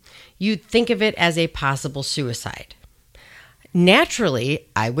 naturally, you'd think of it as a possible suicide. Naturally,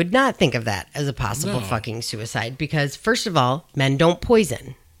 I would not think of that as a possible fucking suicide because, first of all, men don't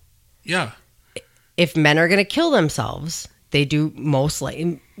poison. Yeah. If men are going to kill themselves, they do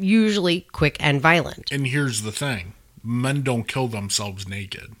usually quick and violent. And here's the thing. Men don't kill themselves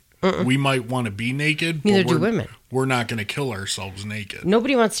naked. We might want to be naked, neither do women. We're not going to kill ourselves naked.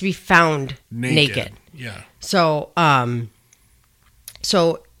 Nobody wants to be found naked. Yeah. So,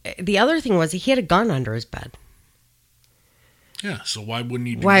 so the other thing was he had a gun under his bed. Yeah, so why wouldn't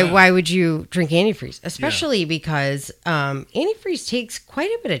he do that? Why would you drink antifreeze? Especially because antifreeze takes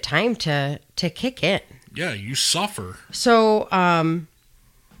quite a bit of time to kick in. Yeah, you suffer. So,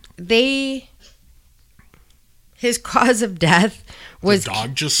 his cause of death was... The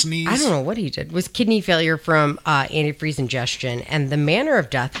dog just sneezed? I don't know what he did. Was kidney failure from antifreeze ingestion. And the manner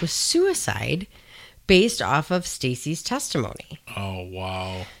of death was suicide based off of Stacey's testimony. Oh,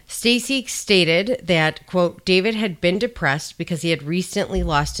 wow. Stacey stated that, quote, David had been depressed because he had recently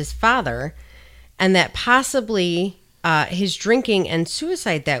lost his father and that possibly his drinking and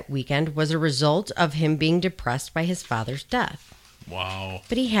suicide that weekend was a result of him being depressed by his father's death. Wow.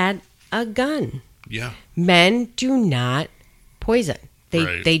 But he had a gun. Yeah. Men do not poison.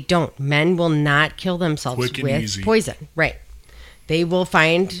 They don't. Men will not kill themselves with poison. Right. They will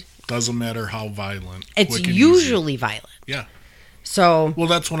find... Doesn't matter how violent. It's usually violent. Yeah. So... Well,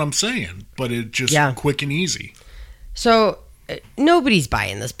 that's what I'm saying. But it just quick and easy. So, nobody's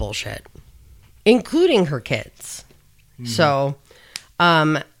buying this bullshit. Including her kids. So,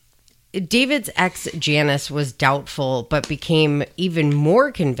 David's ex, Janice, was doubtful, but became even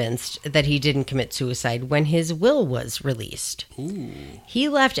more convinced that he didn't commit suicide when his will was released. Ooh. He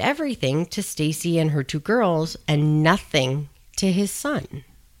left everything to Stacey and her 2 girls and nothing to his son.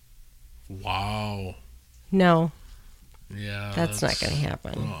 Wow. No. Yeah. That's not going to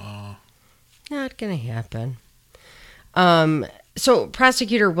happen. Not going to happen. So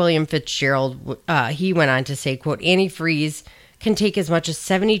prosecutor William Fitzgerald, he went on to say, quote, antifreeze can take as much as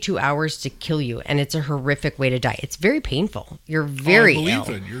 72 hours to kill you, and it's a horrific way to die. It's very painful. You're very ill. I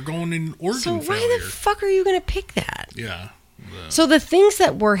believe it. You're going in organ failure. So why the fuck are you going to pick that? Yeah. So the things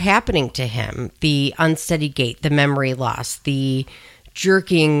that were happening to him, the unsteady gait, the memory loss, the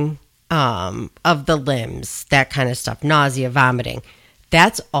jerking of the limbs, that kind of stuff, nausea, vomiting,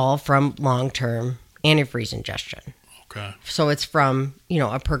 that's all from long-term antifreeze ingestion. Okay. So it's from,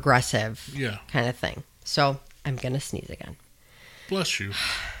 a progressive kind of thing. So I'm going to sneeze again. Bless you.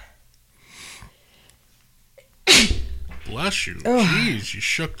 Bless you. Jeez, you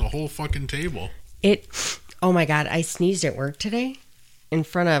shook the whole fucking table. Oh my God, I sneezed at work today in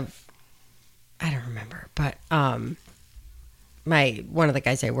front of, I don't remember, but one of the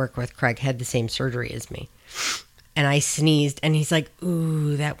guys I work with, Craig, had the same surgery as me. And I sneezed, and he's like,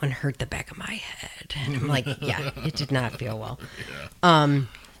 ooh, that one hurt the back of my head. And I'm like, yeah, it did not feel well. Yeah.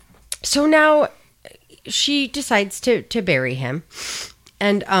 So now she decides to bury him.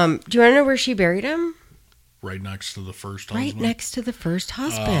 And do you want to know where she buried him? Right next to the first husband? Right next to the first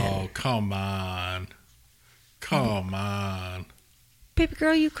husband. Oh, come on. Come on. Baby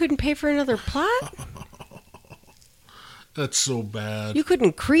girl, you couldn't pay for another plot? That's so bad. You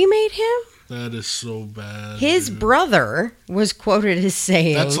couldn't cremate him? That is so bad. His brother was quoted as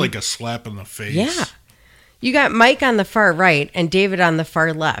saying... That's like a slap in the face. Yeah. You got Mike on the far right and David on the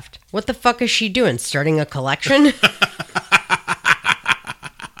far left. What the fuck is she doing? Starting a collection?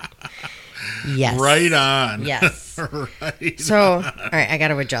 Yes. Right on. Yes. Right. So, all right, I got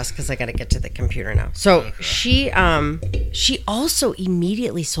to adjust because I got to get to the computer now. So she also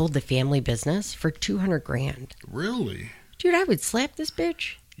immediately sold the family business for $200,000. Really? Dude, I would slap this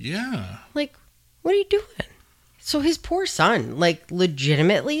bitch. Yeah. Like, what are you doing? So his poor son, like,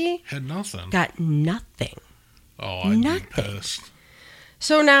 legitimately had nothing. Got nothing. Oh, I'd be pissed.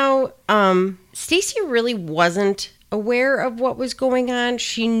 So now, Stacey really wasn't aware of what was going on.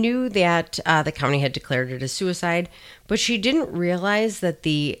 She knew that the county had declared it a suicide, but she didn't realize that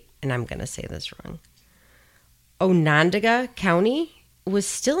and I'm going to say this wrong, Onondaga County was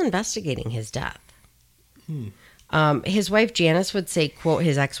still investigating his death. His wife Janice would say, quote,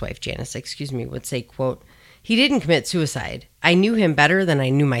 his ex-wife Janice, would say, quote, he didn't commit suicide. I knew him better than I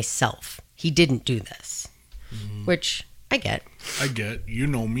knew myself. He didn't do this. Which I get. You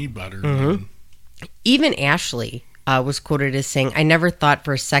know me better. Mm-hmm. Even Ashley was quoted as saying, I never thought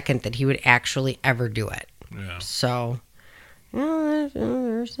for a second that he would actually ever do it. Yeah. So,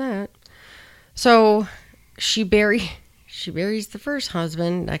 there's that. So she buries the first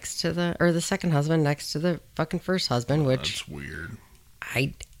husband the second husband next to the fucking first husband, which that's weird.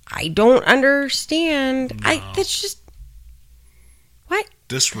 I don't understand. No. That's just what?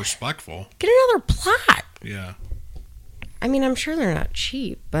 Disrespectful. Get another plot. Yeah. I mean, I'm sure they're not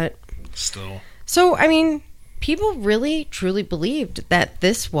cheap, but still. So, I mean, people really truly believed that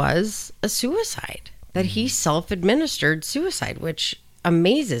this was a suicide, that he self-administered suicide, which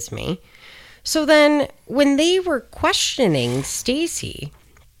amazes me. So then when they were questioning Stacey,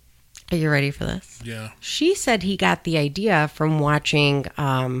 are you ready for this? Yeah. She said he got the idea from watching,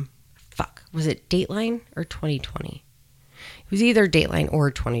 was it Dateline or 2020? It was either Dateline or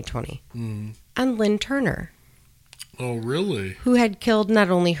 2020. On Lynn Turner. Oh, really? Who had killed not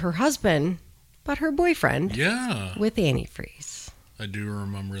only her husband, but her boyfriend. Yeah. With antifreeze. I do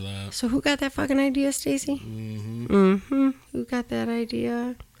remember that. So who got that fucking idea, Stacey? Who got that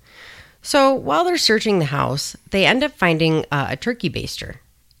idea? So while they're searching the house, they end up finding a turkey baster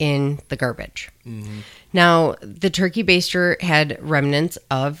in the garbage. Now, the turkey baster had remnants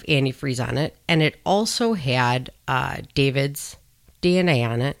of antifreeze on it, and it also had David's DNA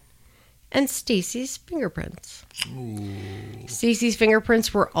on it and Stacey's fingerprints. Ooh. Stacey's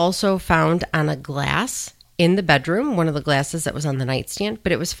fingerprints were also found on a glass in the bedroom, one of the glasses that was on the nightstand,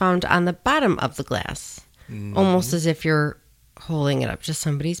 but it was found on the bottom of the glass, almost as if you're holding it up to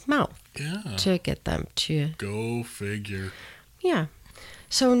somebody's mouth to get them to... Go figure. Yeah.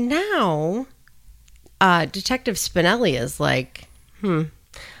 So now, Detective Spinelli is like, I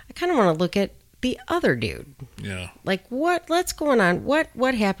kind of want to look at the other dude. Yeah. Like, what's going on?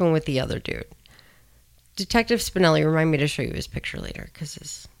 What happened with the other dude? Detective Spinelli, remind me to show you his picture later, because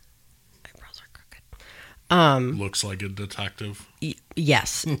his eyebrows are crooked. Looks like a detective.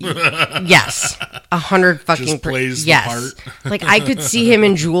 Yes. Yes. 100 fucking Just plays yes. the part. Like, I could see him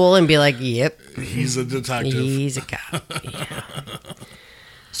in Jewel and be like, yep. He's a detective. He's a cop. Yeah.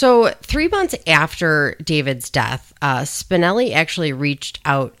 So 3 months after David's death, Spinelli actually reached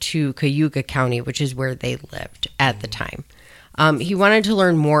out to Cayuga County, which is where they lived at the time. He wanted to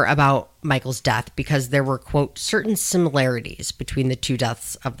learn more about Michael's death because there were, quote, certain similarities between the two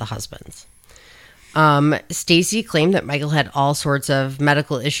deaths of the husbands. Stacey claimed that Michael had all sorts of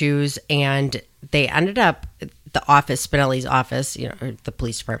medical issues, and they ended up, the office, Spinelli's office, or the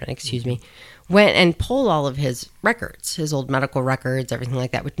police department, excuse me, went and pulled all of his records, his old medical records, everything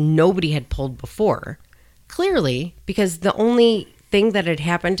like that, which nobody had pulled before. Clearly, because the only thing that had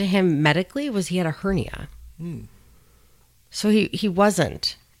happened to him medically was he had a hernia. So he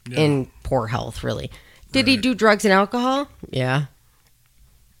wasn't in poor health, really. Did he do drugs and alcohol? Yeah.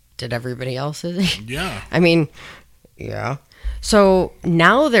 Did everybody else? Yeah. I mean, yeah. So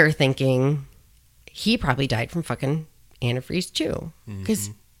now they're thinking he probably died from fucking antifreeze too,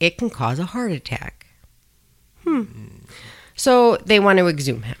 because it can cause a heart attack. So they want to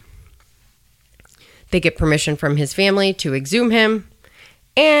exhume him. They get permission from his family to exhume him,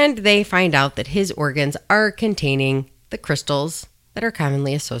 and they find out that his organs are containing the crystals that are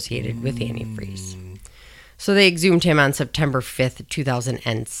commonly associated with antifreeze. So they exhumed him on September 5th,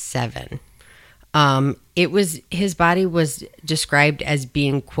 2007. His body was described as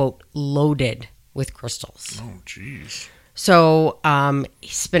being, quote, loaded with crystals. Oh, jeez. So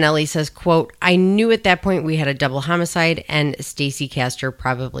Spinelli says, quote, I knew at that point we had a double homicide and Stacey Castor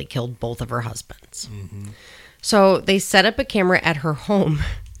probably killed both of her husbands. So they set up a camera at her home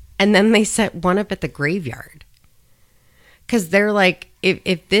and then they set one up at the graveyard. Because they're like,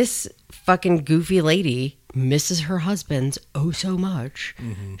 if this fucking goofy lady misses her husband's oh so much,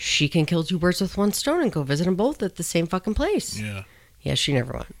 she can kill two birds with one stone and go visit them both at the same fucking place. Yeah. Yeah, she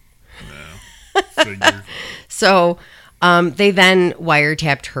never went. Yeah. Figured. So they then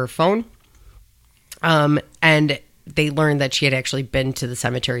wiretapped her phone, and they learned that she had actually been to the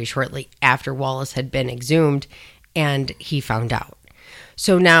cemetery shortly after Wallace had been exhumed, and he found out.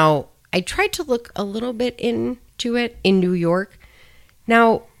 So now I tried to look a little bit into it in New York.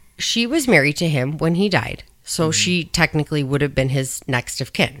 Now, she was married to him when he died, so she technically would have been his next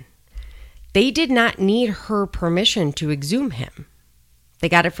of kin. They did not need her permission to exhume him. They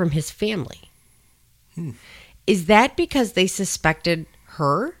got it from his family. Is that because they suspected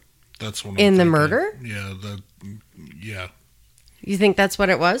her That's what I'm in the thinking. murder? Yeah. You think that's what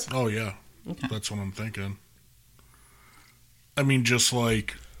it was? Oh, yeah. Okay. That's what I'm thinking. I mean, just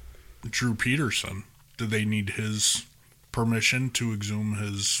like Drew Peterson, did they need his permission to exhume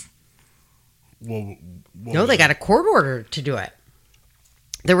his... No, they got a court order to do it.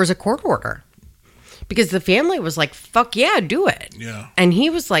 There was a court order. Because the family was like, fuck yeah, do it. Yeah. And he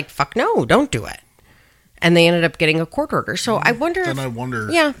was like, fuck no, don't do it. And they ended up getting a court order. So I wonder I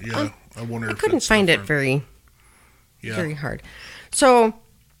wonder. Yeah. I wonder if I couldn't find different. it very hard. So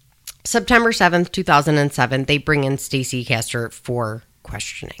September 7th, 2007, they bring in Stacey Castor for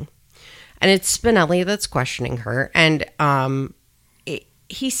questioning. And it's Spinelli that's questioning her. And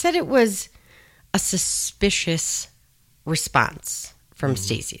he said it was a suspicious response from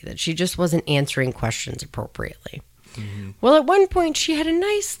Stacey, that she just wasn't answering questions appropriately. Well, at one point, she had a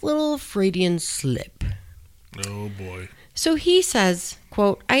nice little Freudian slip. Oh, boy. So he says,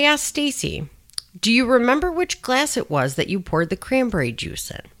 quote, I asked Stacey, do you remember which glass it was that you poured the cranberry juice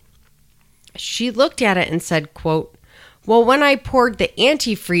in? She looked at it and said, quote, well, when I poured the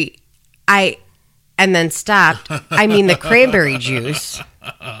antifreeze, and then stopped, I mean the cranberry juice.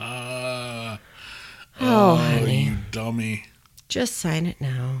 Oh, honey. You dummy. Just sign it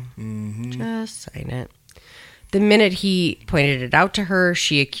now. Just sign it. The minute he pointed it out to her,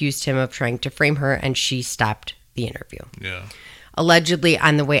 she accused him of trying to frame her, and she stopped the interview. Yeah. Allegedly,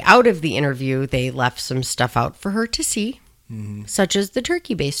 on the way out of the interview, they left some stuff out for her to see, such as the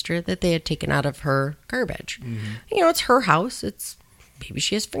turkey baster that they had taken out of her garbage. It's her house. Maybe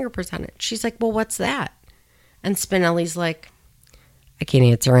she has fingerprints on it. She's like, well, what's that? And Spinelli's like, I can't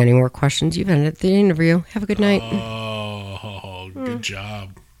answer any more questions. You've ended the interview. Have a good night. Oh, good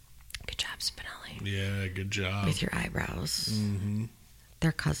job. Good job, Spinelli. Yeah, good job. With your eyebrows.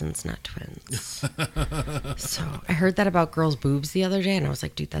 They're cousins, not twins. So I heard that about girls' boobs the other day, and I was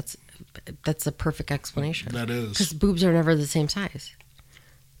like, dude, that's a perfect explanation. That is. Because boobs are never the same size.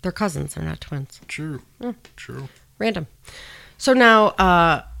 They're cousins. They're not twins. True. True. Random. So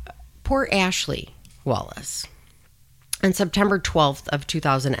now, poor Ashley Wallace. On September 12th of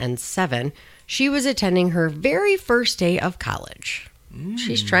 2007, she was attending her very first day of college.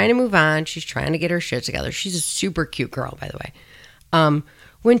 She's trying to move on. She's trying to get her shit together. She's a super cute girl, by the way.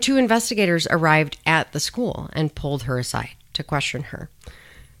 When 2 investigators arrived at the school and pulled her aside to question her,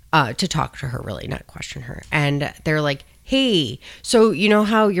 to talk to her, really, not question her. And they're like, hey, so you know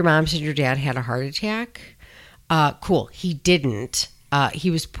how your mom said your dad had a heart attack? Cool. He didn't. He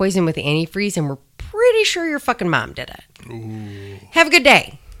was poisoned with antifreeze, and we're pretty sure your fucking mom did it. Ooh. Have a good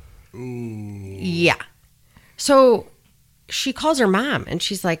day. Ooh. Yeah. So she calls her mom, and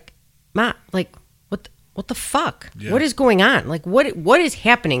she's like, "Ma, like, what the fuck? Yeah. What is going on? Like, what is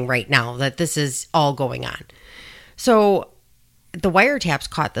happening right now that this is all going on?" So the wiretaps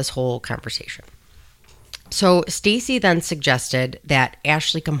caught this whole conversation. So Stacey then suggested that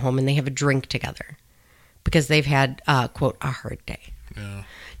Ashley come home and they have a drink together because they've had, quote, a hard day. Yeah.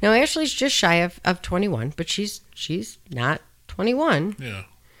 Now, Ashley's just shy of 21, but she's not 21. Yeah.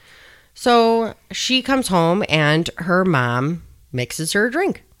 So she comes home and her mom mixes her a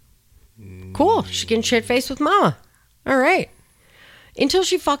drink. Cool. She's getting shit-faced with mama. All right. Until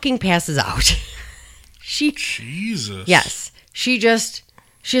she fucking passes out. Jesus. Yes. She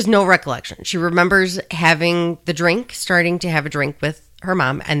has no recollection. She remembers having the drink, starting to have a drink with her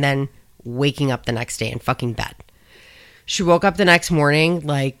mom, and then waking up the next day in fucking bed. She woke up the next morning,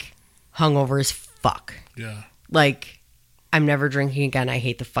 like, hungover as fuck. Yeah. Like, I'm never drinking again. I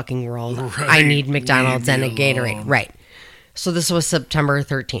hate the fucking world. Right. I need McDonald's and a Leave me Gatorade. alone. Right. So this was September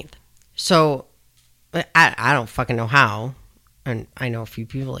 13th. So I don't fucking know how. And I know a few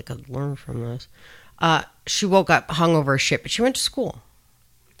people that could learn from this. She woke up hungover as shit, but she went to school.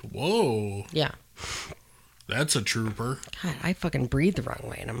 Whoa. Yeah. That's a trooper. God, I fucking breathe the wrong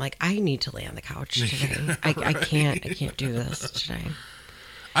way. And I'm like, I need to lay on the couch today. Yeah, I can't do this today.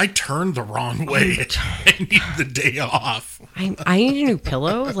 I turned the wrong way. I need the day off. I need a new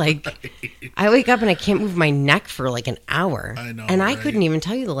pillow. Like, I wake up and I can't move my neck for like an hour. I know, and I right? couldn't even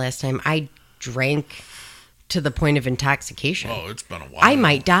tell you the last time I drank to the point of intoxication. Oh, it's been a while. I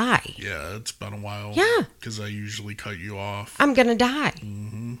might die. Yeah, it's been a while. Yeah. Because I usually cut you off. I'm going to die.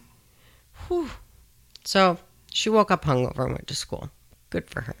 Mm-hmm. Whew. So she woke up hungover and went to school. Good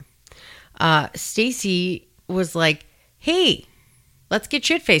for her. Stacey was like, hey, let's get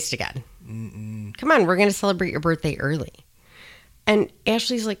shit-faced again. Mm-mm. Come on, we're going to celebrate your birthday early. And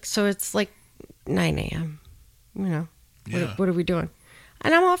Ashley's like, so it's like 9 a.m. You know, Yeah. what are we doing?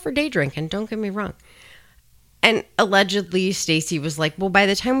 And I'm all for day drinking, don't get me wrong. And allegedly, Stacey was like, well, by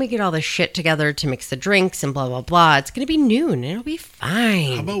the time we get all the shit together to mix the drinks and blah, blah, blah, it's going to be noon. It'll be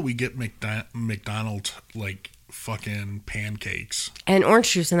fine. How about we get McDonald's, like, fucking pancakes? And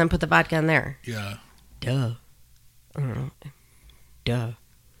orange juice and then put the vodka in there. Yeah. Duh. I don't know. Duh.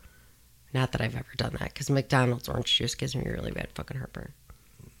 Not that I've ever done that, because McDonald's orange juice gives me really bad fucking heartburn.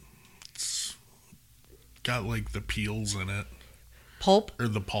 It's got, like, the peels in it. Pulp? Or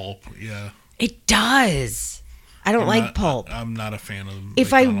the pulp, yeah. It does. I don't like pulp. I'm not a fan of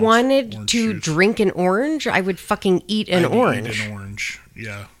If I McDonald's wanted orange to juice. drink an orange, I would fucking eat an orange. Eat an orange,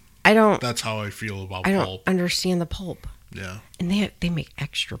 yeah. I don't. That's how I feel about I don't pulp. understand the pulp. Yeah. And they make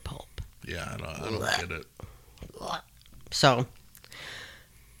extra pulp. Yeah, I don't get it. So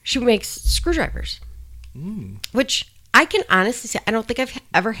she makes screwdrivers, which I can honestly say I don't think I've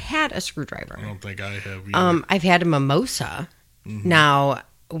ever had a screwdriver. I don't think I have either. I've had a mimosa. Mm-hmm. Now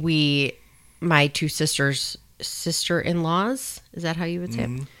my 2 sister-in-laws, is that how you would say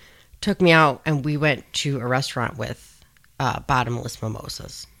it? Took me out and we went to a restaurant with bottomless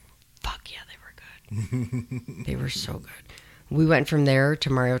mimosas. Fuck yeah, they were good. They were so good. We went from there to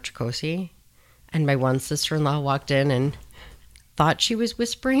Mario Tricosi, and my one sister-in-law walked in and thought she was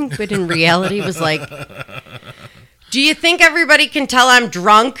whispering, but in reality was like, do you think everybody can tell I'm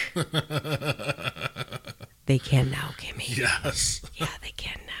drunk? They can now, Kimmy. Yes. Yeah, they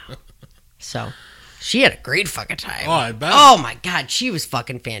can now. So, she had a great fucking time. Oh, I bet. Oh my God, she was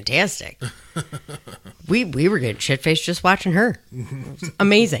fucking fantastic. we were getting shit-faced just watching her. It was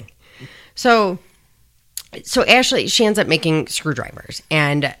amazing. So Ashley, she ends up making screwdrivers,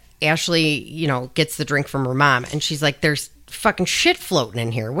 and Ashley, gets the drink from her mom, and she's like, there's fucking shit floating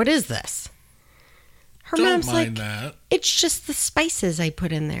in here. What is this? Her Don't mom's mind like, that. it's just the spices I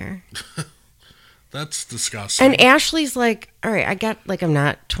put in there. That's disgusting. And Ashley's like, all right, I got, like, I'm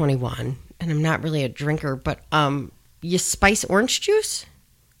not 21 and I'm not really a drinker, but you spice orange juice?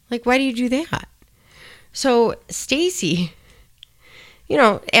 Like, why do you do that? So Stacey,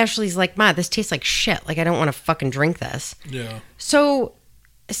 Ashley's like, Ma, this tastes like shit. Like, I don't want to fucking drink this. Yeah. So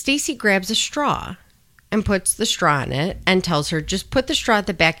Stacey grabs a straw and puts the straw in it and tells her, just put the straw at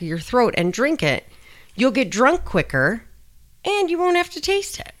the back of your throat and drink it. You'll get drunk quicker and you won't have to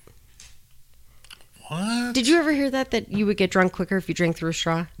taste it. What? Did you ever hear that you would get drunk quicker if you drank through a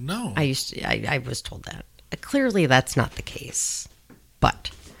straw? No. I was told that. Clearly that's not the case.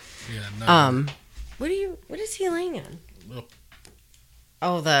 But yeah, no. What is he laying on?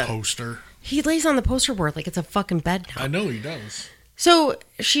 The poster. He lays on the poster board like it's a fucking bed now. I know he does. So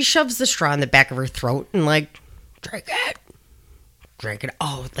she shoves the straw in the back of her throat and drink it. Drink it.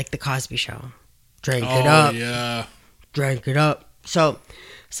 Oh, like the Cosby Show. Drink it up. Oh, yeah. Drink it up. So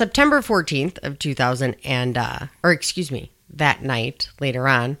September 14th of 2000 that night later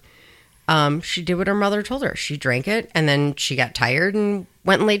on, she did what her mother told her. She drank it and then she got tired and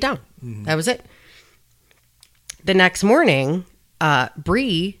went and laid down. Mm-hmm. That was it. The next morning,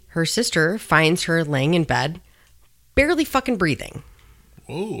 Bree, her sister, finds her laying in bed, barely fucking breathing.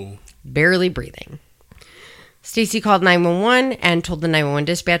 Whoa. Barely breathing. Stacey called 911 and told the 911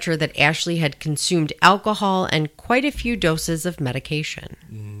 dispatcher that Ashley had consumed alcohol and quite a few doses of medication.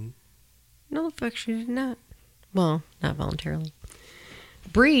 Mm-hmm. No, the fuck she did not. Well, not voluntarily.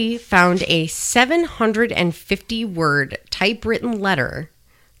 Bree found a 750-word typewritten letter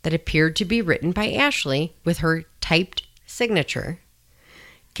that appeared to be written by Ashley with her typed signature,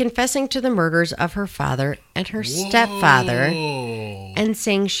 confessing to the murders of her father and her stepfather and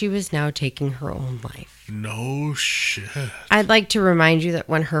saying she was now taking her own life. No shit. I'd like to remind you that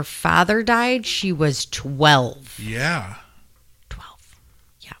when her father died, she was 12. Yeah. 12.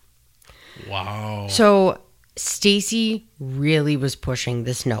 Yeah. Wow. So Stacey really was pushing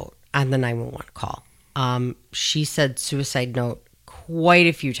this note on the 911 call. She said suicide note quite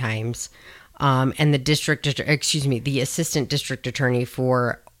a few times. And the assistant district attorney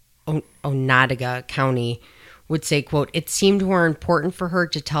for Onondaga County would say, quote, it seemed more important for her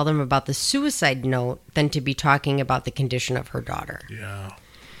to tell them about the suicide note than to be talking about the condition of her daughter. Yeah.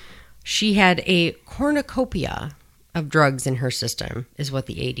 She had a cornucopia of drugs in her system, is what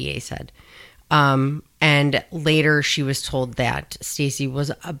the ADA said. And later she was told that Stacey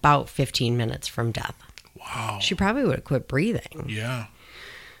was about 15 minutes from death. Wow. She probably would have quit breathing. Yeah.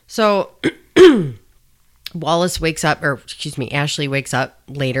 So Ashley wakes up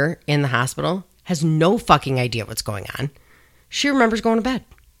later in the hospital, has no fucking idea what's going on. She remembers going to bed.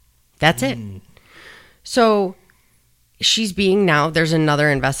 That's it. So there's another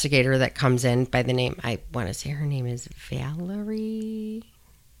investigator that comes in by the name, I want to say her name is Valerie.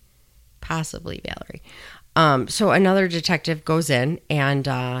 Possibly Valerie. So another detective goes in and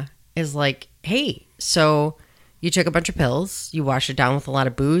is like, hey, so you took a bunch of pills, you washed it down with a lot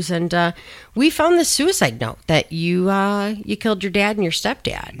of booze, and we found this suicide note that you killed your dad and your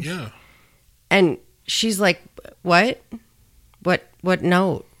stepdad. Yeah. And she's like, what? What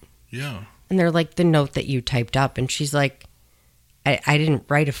note? Yeah. And they're like, the note that you typed up. And she's like, I didn't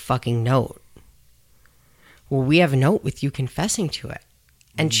write a fucking note. Well, we have a note with you confessing to it.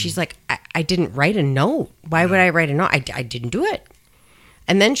 And she's like, I didn't write a note. Why would I write a note? I didn't do it.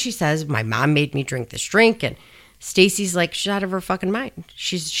 And then she says, my mom made me drink this drink. And Stacey's like, she's out of her fucking mind.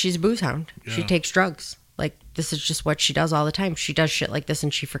 She's a booze hound. Yeah. She takes drugs. Like, this is just what she does all the time. She does shit like this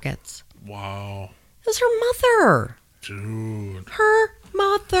and she forgets. Wow. It was her mother. Dude. Her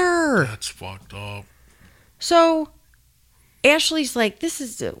mother. That's fucked up. So Ashley's like, this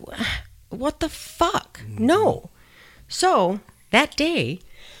is, what the fuck? Mm-hmm. No. So that day,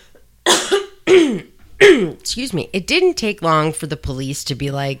 excuse me, it didn't take long for the police to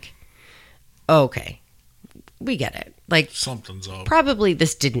be like, okay, we get it. Like, something's up. Probably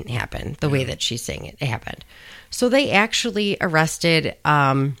this didn't happen the way that she's saying it happened. So they actually arrested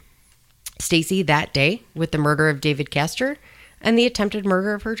Stacey that day with the murder of David Castor and the attempted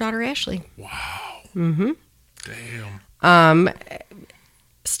murder of her daughter Ashley. Wow. Mm-hmm. Damn.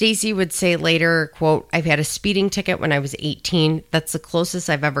 Stacey would say later, quote, I've had a speeding ticket when I was 18. That's the closest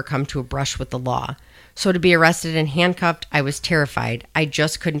I've ever come to a brush with the law. So to be arrested and handcuffed, I was terrified. I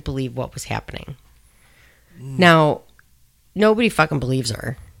just couldn't believe what was happening. Now, nobody fucking believes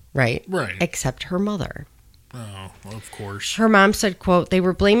her, right? Right. Except her mother. Oh, of course. Her mom said, quote, they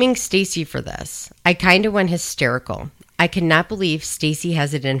were blaming Stacey for this. I kind of went hysterical. I cannot believe Stacey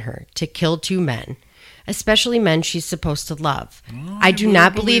has it in her to kill two men, especially men she's supposed to love. Oh, I do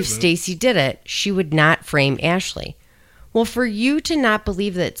not believe Stacey did it. She would not frame Ashley. Well, for you to not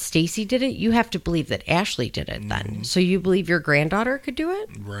believe that Stacey did it, you have to believe that Ashley did it then. So you believe your granddaughter could do it?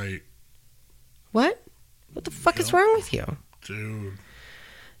 Right. What? What the fuck is wrong with you? Dude.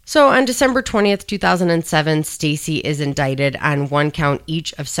 So on December 20th, 2007, Stacey is indicted on 1 count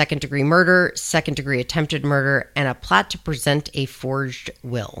each of second-degree murder, second-degree attempted murder, and a plot to present a forged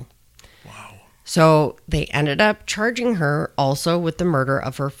will. Wow. So they ended up charging her also with the murder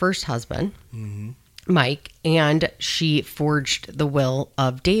of her first husband, Mike, and she forged the will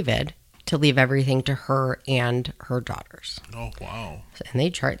of David to leave everything to her and her daughters. Oh, wow. And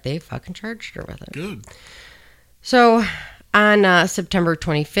they fucking charged her with it. Good. So on September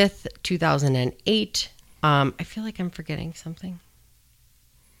 25th, 2008, I feel like I'm forgetting something.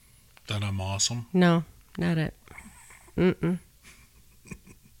 That I'm awesome? No, not it. I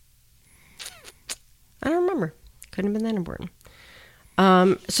don't remember. Couldn't have been that important.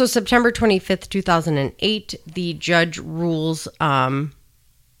 So September 25th, 2008, the judge rules... Let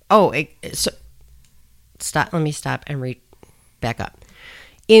me stop and back up.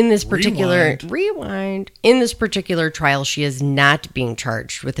 In this particular In this particular trial, she is not being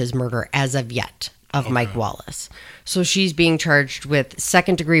charged with his murder as of yet of Mike Wallace. So she's being charged with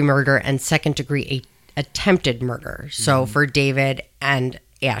second-degree murder and second-degree attempted murder. So for David and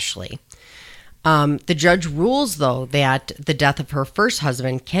Ashley. The judge rules, though, that the death of her first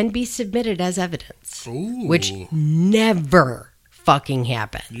husband can be submitted as evidence, which never fucking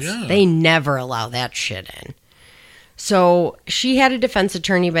happens. Yeah. They never allow that shit in. So she had a defense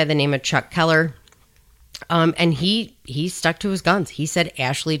attorney by the name of Chuck Keller, and he stuck to his guns. He said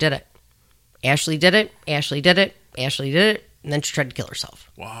Ashley did it. Ashley did it. Ashley did it. Ashley did it. And then she tried to kill herself.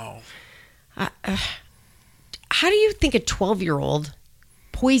 Wow. How do you think a 12-year-old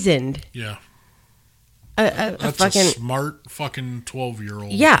poisoned That's a smart fucking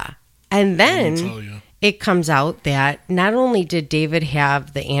 12-year-old. Yeah. And then it comes out that not only did David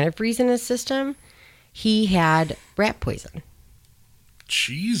have the antifreeze in his system, he had rat poison.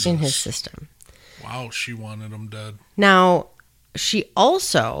 Jesus. In his system. Wow, she wanted him dead. Now, Stacey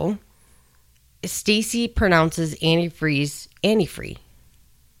pronounces antifreeze antifree.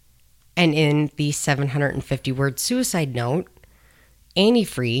 And in the 750-word suicide note,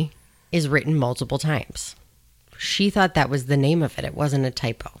 antifree is written multiple times. She thought that was the name of it. It wasn't a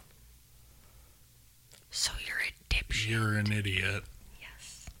typo. So you're a dipshit. You're an idiot.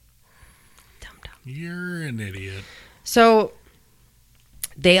 Yes. Dum-dum. You're an idiot. So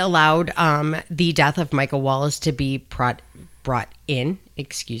they allowed the death of Michael Wallace to be brought in.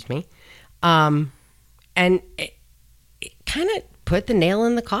 And it kind of put the nail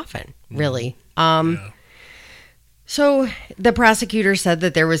in the coffin, really. So the prosecutor said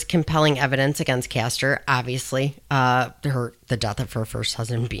that there was compelling evidence against Castor, obviously, the death of her first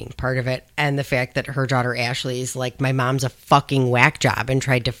husband being part of it, and the fact that her daughter Ashley is like, my mom's a fucking whack job and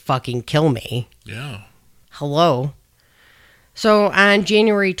tried to fucking kill me. Yeah. Hello. So on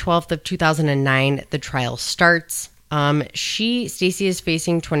January 12th of 2009, the trial starts. Stacey is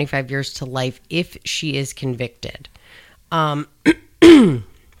facing 25 years to life if she is convicted.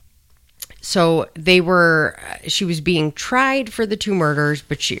 So she was being tried for the two murders,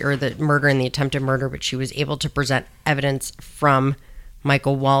 the murder and the attempted murder, but she was able to present evidence from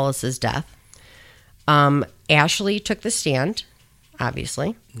Michael Wallace's death. Ashley took the stand,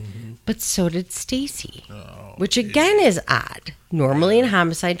 obviously, but so did Stacey, which again is odd. Normally in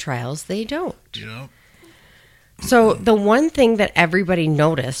homicide trials, they don't. Yeah. So the one thing that everybody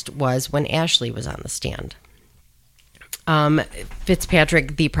noticed was when Ashley was on the stand.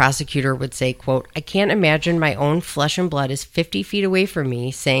 Fitzpatrick, the prosecutor, would say, quote, I can't imagine my own flesh and blood is 50 feet away from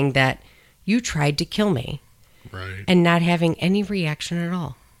me saying that you tried to kill me. Right. And not having any reaction at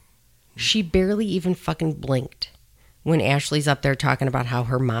all. She barely even fucking blinked when Ashley's up there talking about how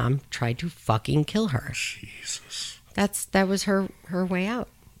her mom tried to fucking kill her. Jesus. That was her way out.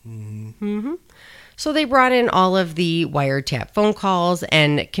 So they brought in all of the wiretap phone calls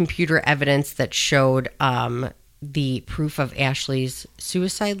and computer evidence that showed the proof of Ashley's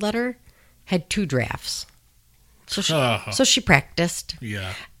suicide letter had 2 drafts. So she practiced.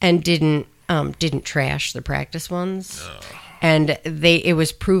 Yeah. And didn't trash the practice ones. And it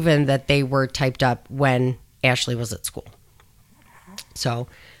was proven that they were typed up when Ashley was at school. So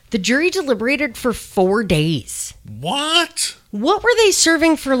the jury deliberated for 4 days. What? What were they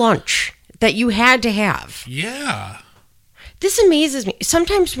serving for lunch that you had to have? Yeah. This amazes me.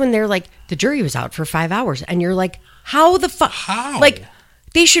 Sometimes when they're like, the jury was out for 5 hours, and you're like, how the fuck? How? Like,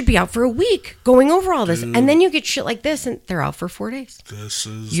 they should be out for a week going over all this. Dude. And then you get shit like this, and they're out for 4 days.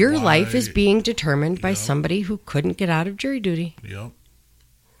 Your life is being determined by somebody who couldn't get out of jury duty. Yep.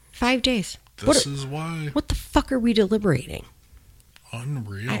 5 days. This is why. What the fuck are we deliberating?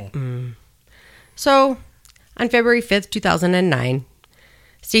 Unreal. So, on February 5th, 2009,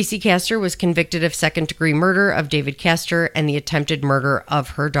 Stacey Castor was convicted of second-degree murder of David Castor and the attempted murder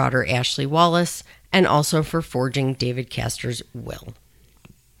of her daughter Ashley Wallace, and also for forging David Castor's will.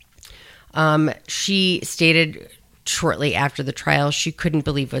 She stated shortly after the trial she couldn't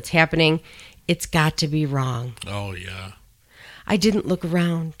believe what's happening. It's got to be wrong. Oh, yeah. I didn't look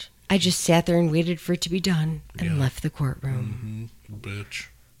around. I just sat there and waited for it to be done and left the courtroom. Bitch.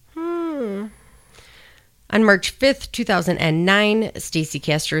 On March 5th, 2009, Stacey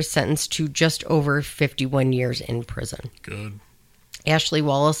Castor is sentenced to just over 51 years in prison. Good. Ashley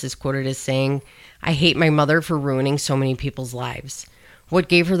Wallace is quoted as saying, "I hate my mother for ruining so many people's lives. What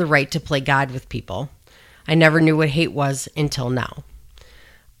gave her the right to play God with people? I never knew what hate was until now."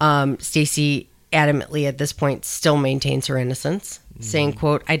 Stacey adamantly at this point still maintains her innocence, saying,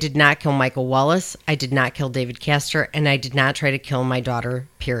 quote, "I did not kill Michael Wallace, I did not kill David Castor, and I did not try to kill my daughter,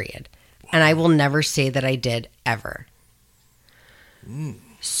 period. And I will never say that I did, ever."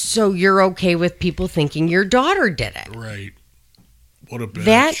 So you're okay with people thinking your daughter did it? Right. What a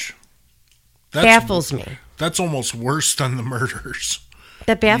bitch. That baffles me. That's almost worse than the murders.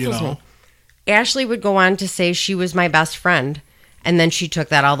 That baffles me. Ashley would go on to say she was my best friend, and then she took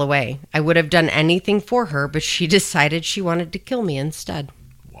that all the way. I would have done anything for her, but she decided she wanted to kill me instead.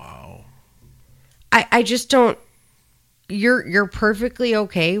 Wow. I just don't... You're perfectly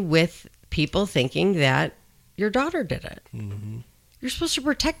okay with people thinking that your daughter did it. You're supposed to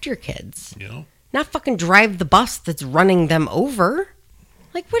protect your kids. Yeah. Not fucking drive the bus that's running them over.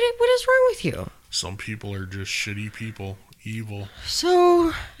 Like, what is wrong with you? Some people are just shitty people. Evil.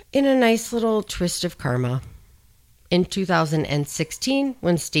 So, in a nice little twist of karma, in 2016,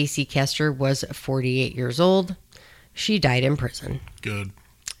 when Stacey Castor was 48 years old, she died in prison. Good.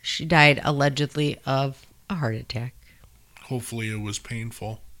 She died allegedly of a heart attack. Hopefully it was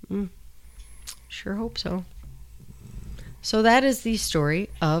painful. Sure hope so. So that is the story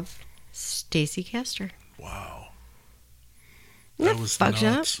of Stacey Castor. Wow. That was fucked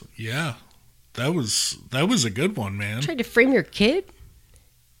nuts. Up. Yeah. That was a good one, man. Tried to frame your kid?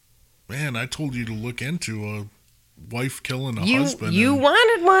 Man, I told you to look into a wife killing a husband. You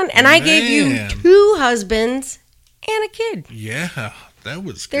wanted one, and I gave you 2 husbands and a kid. Yeah, that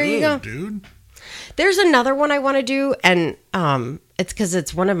was there good, you go. Dude. There's another one I want to do, and it's because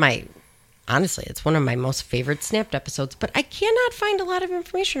it's one of my most favorite Snapped episodes, but I cannot find a lot of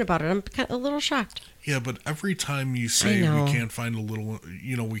information about it. I'm a little shocked. Yeah, but every time you say we can't find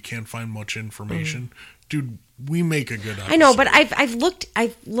we can't find much information, dude, we make a good episode. I know, but I've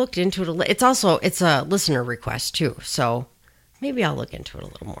looked into it. It's a listener request too, so maybe I'll look into it a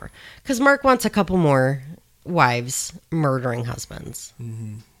little more. Because Mark wants a couple more wives murdering husbands,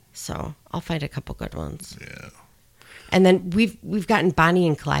 so I'll find a couple good ones. Yeah. And then we've gotten Bonnie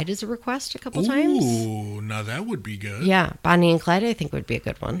and Clyde as a request a couple times. Ooh, now that would be good. Yeah, Bonnie and Clyde I think would be a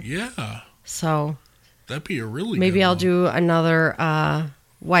good one. Yeah. So that'd be a really maybe good I'll one. do another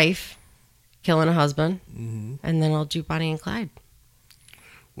wife killing a husband, and then I'll do Bonnie and Clyde.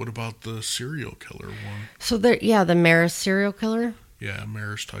 What about the serial killer one? So the Marist serial killer? Yeah,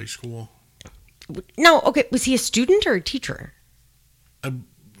 Marist High School. No, okay, was he a student or a teacher?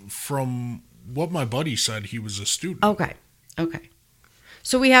 From what my buddy said, he was a student. Okay.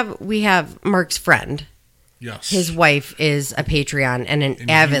 So we have Mark's friend. Yes. His wife is a Patreon and an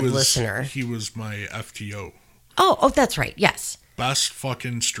avid listener. He was my FTO. Oh, that's right. Yes. Best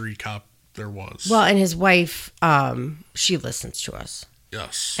fucking street cop there was. Well, and his wife, she listens to us.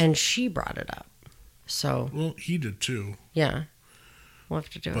 Yes. And she brought it up. So. Well, he did too. Yeah. We'll have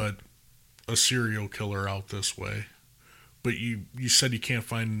to do it. But a serial killer out this way. But you said you can't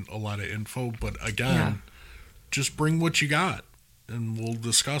find a lot of info. But again, just bring what you got and we'll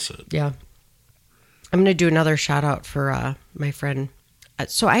discuss it. Yeah. I'm going to do another shout out for my friend.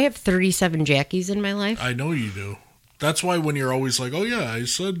 So I have 37 Jackies in my life. I know you do. That's why when you're always like, oh yeah, I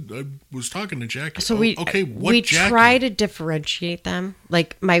said I was talking to Jackie. So we Jackie? Try to differentiate them.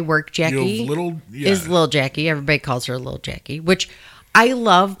 Like my work Jackie is Little Jackie. Everybody calls her Little Jackie, which I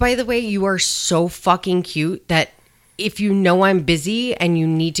love, by the way. You are so fucking cute that if you know I'm busy and you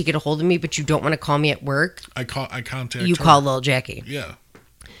need to get a hold of me, but you don't want to call me at work, I contact you her. call Little Jackie. Yeah.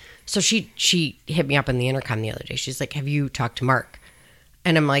 So she hit me up on the intercom the other day. She's like, have you talked to Mark?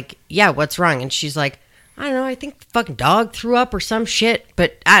 And I'm like, yeah, what's wrong? And she's like, I don't know, I think the fucking dog threw up or some shit,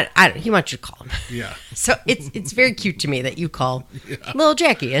 but he wants you to call him. Yeah. So it's very cute to me that you call Little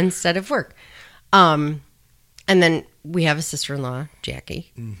Jackie instead of work. And then we have a sister-in-law,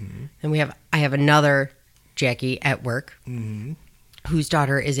 Jackie. Mm-hmm. And I have another Jackie at work, whose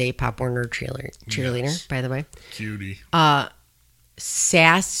daughter is a Pop Warner cheerleader, by the way. Cutie.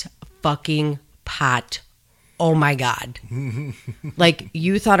 Sass fucking pot oh my God. Like,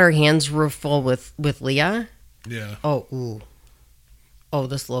 you thought our hands were full with Leah? Yeah. Oh, ooh. Oh,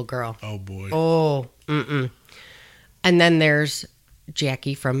 this little girl. Oh, boy. Oh, mm-mm. And then there's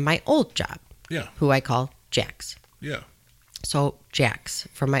Jackie from my old job. Yeah. Who I call Jax. Yeah. So, Jax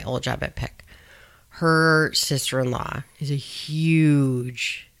from my old job at Pick. Her sister-in-law is a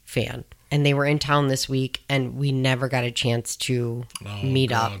huge fan. And they were in town this week, and we never got a chance to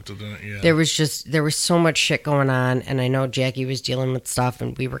meet up. Yeah. There was so much shit going on, and I know Jackie was dealing with stuff,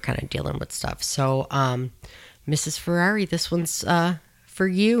 and we were kind of dealing with stuff. So, Mrs. Ferrari, this one's for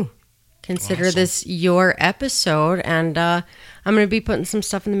you. Consider this your episode, and I'm going to be putting some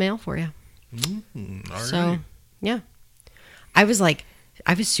stuff in the mail for you. All So, right. yeah. I was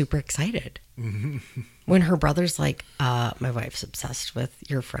super excited. When her brother's like, my wife's obsessed with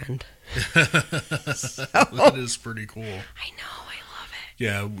your friend. That is pretty cool. I know, I love it.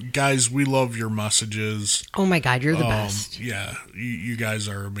 Yeah, guys, we love your messages. Oh my God, you're the best. Yeah, you guys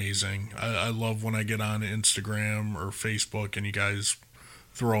are amazing. I love when I get on Instagram or Facebook and you guys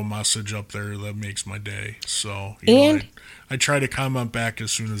throw a message up there. That makes my day. So, I try to comment back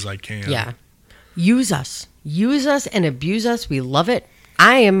as soon as I can. Yeah. Use us and abuse us. We love it.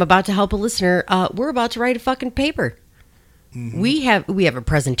 I am about to help a listener. We're about to write a fucking paper. We have a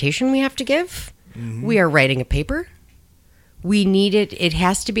presentation we have to give. We are writing a paper. We need it. It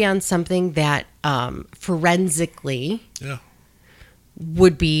has to be on something that forensically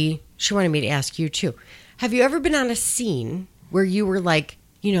would be. She wanted me to ask you too. Have you ever been on a scene where you were like,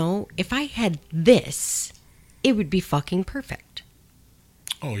 if I had this, it would be fucking perfect?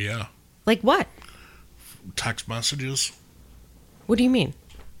 Oh, yeah. Like what? Text messages. What do you mean?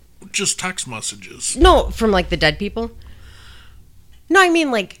 Just text messages. No, from like the dead people? No, I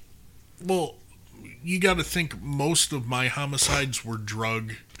mean like... Well, you got to think most of my homicides were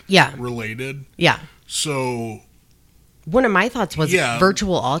drug related. Yeah. So... One of my thoughts was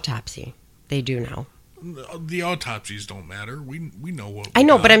virtual autopsy. They do now. The autopsies don't matter. We know what I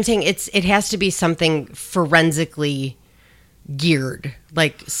know, but I'm saying it has to be something forensically geared.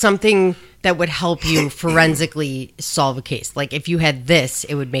 Like something that would help you forensically solve a case. Like if you had this,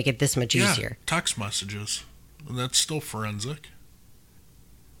 it would make it this much easier. Text messages. And that's still forensic.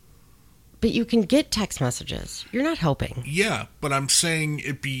 But you can get text messages. You're not helping. Yeah, but I'm saying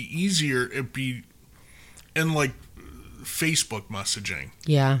it'd be easier. It'd be in like Facebook messaging.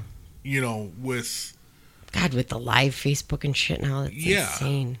 Yeah. With... God, with the live Facebook and shit now, that's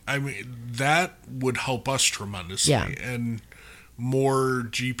insane. I mean, that would help us tremendously. Yeah. And more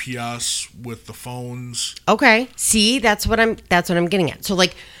GPS with the phones. Okay. See, that's what I'm getting at. So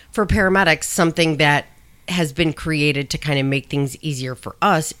like for paramedics, something that has been created to kind of make things easier for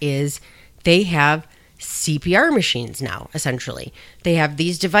us is they have CPR machines now, essentially. They have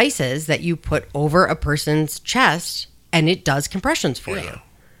these devices that you put over a person's chest and it does compressions for you.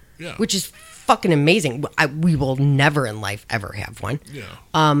 Yeah. Which is fucking amazing. We will never in life ever have one.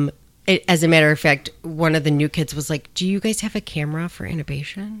 Yeah. As a matter of fact, one of the new kids was like, "Do you guys have a camera for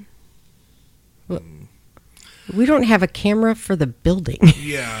intubation?" Well, we don't have a camera for the building.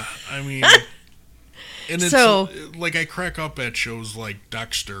 Yeah, I mean, and it's like I crack up at shows like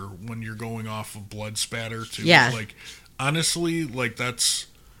Dexter when you're going off of blood spatter too. Yeah. Like honestly, like that's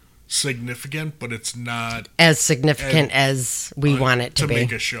significant, but it's not as significant as we want it to be. To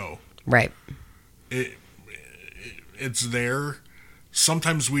make a show. Right. It's there.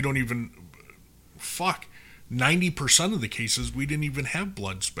 Sometimes we don't even... 90% of the cases, we didn't even have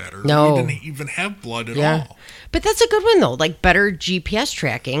blood spatter. No. We didn't even have blood at all. But that's a good one, though. Like, better GPS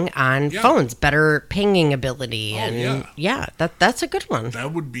tracking on phones. Better pinging ability. That's a good one.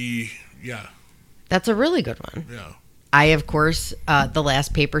 That would be... Yeah. That's a really good one. Yeah. I, of course, the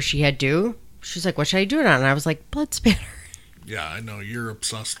last paper she had due, she's like, what should I do it on? And I was like, blood spatter. Yeah, I know. You're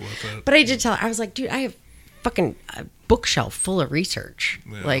obsessed with it. But I did tell her, I was like, dude, I have fucking a bookshelf full of research.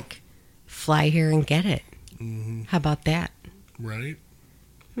 Yeah. Like, fly here and get it. Mm-hmm. How about that? Right.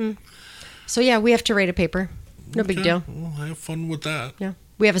 So, yeah, we have to write a paper. No big deal. Well, have fun with that. Yeah.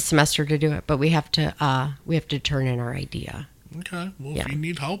 We have a semester to do it, but we have to turn in our idea. Okay. Well, if you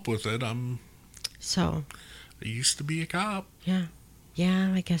need help with it, I used to be a cop. Yeah.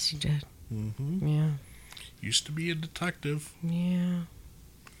 Yeah, I guess you did. Mm-hmm. Yeah. Used to be a detective. Yeah.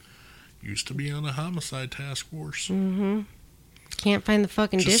 Used to be on a homicide task force. Mm-hmm. Can't find the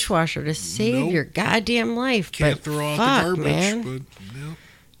fucking dishwasher to save your goddamn life. Can't throw out the garbage, man. but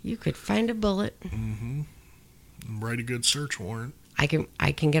you could find a bullet. Mm-hmm. And write a good search warrant. I can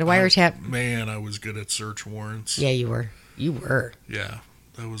get a wiretap. Man, I was good at search warrants. Yeah, you were. You were. Yeah,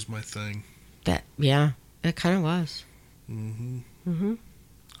 that was my thing. That kind of was. Mm-hmm. Mm-hmm.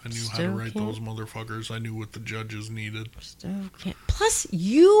 I knew how to write those motherfuckers. I knew what the judges needed. Still can't. Plus,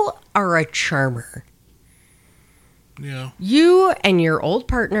 you are a charmer. Yeah. You and your old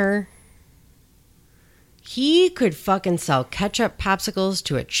partner, he could fucking sell ketchup popsicles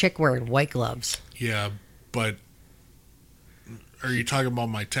to a chick wearing white gloves. Yeah, but are you talking about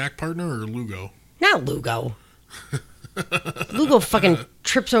my tack partner or Lugo? Not Lugo. Lugo fucking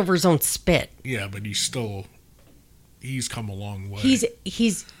trips over his own spit. Yeah, but he's come a long way.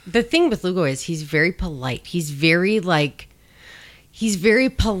 He's the thing with Lugo is he's very polite. He's very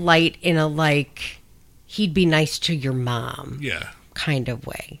polite in a like he'd be nice to your mom. Yeah. Kind of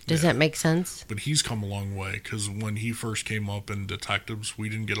way. Does that make sense? But he's come a long way because when he first came up in Detectives, we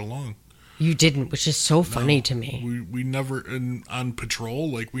didn't get along. You didn't, which is so funny to me. We never, on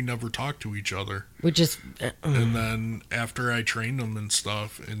patrol, like, we never talked to each other. Which is... And then after I trained him and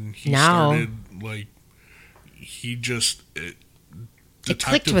stuff, and he started, like, he just...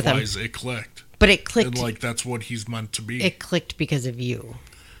 Detective-wise, it clicked. But it clicked... And, like, that's what he's meant to be. It clicked because of you.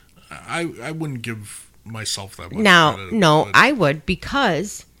 I wouldn't give myself that much credit. No, I would,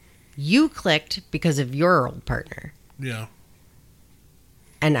 because you clicked because of your old partner. Yeah.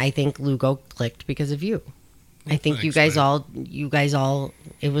 And I think Lugo clicked because of you. Well, I think thanks, you guys all,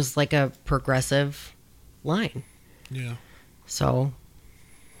 it was like a progressive line. Yeah. So,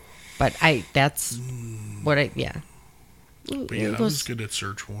 but that's what I. But yeah, I was good at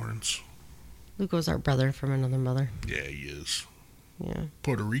search warrants. Lugo's our brother from another mother. Yeah, he is. Yeah.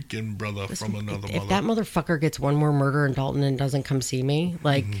 Puerto Rican brother from another mother. If that motherfucker gets one more murder in Dalton and doesn't come see me,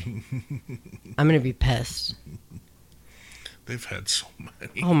 like, I'm going to be pissed. They've had so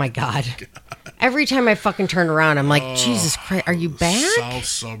many. Oh, my God. Every time I fucking turn around, I'm like, Jesus Christ, are you back? South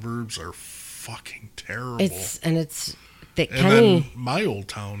suburbs are fucking terrible. It's that and then my old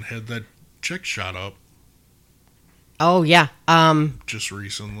town had that chick shot up. Oh, yeah. Just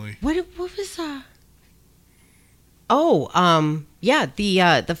recently. What was yeah,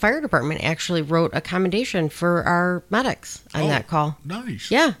 the fire department actually wrote a commendation for our medics on that call. Nice.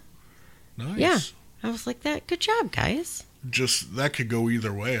 Yeah. Nice. Yeah. I was like, good job, guys. Just, that could go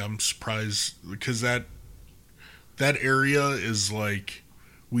either way. I'm surprised, because that area is like,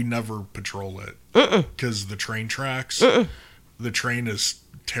 we never patrol it. Because the train tracks, the train is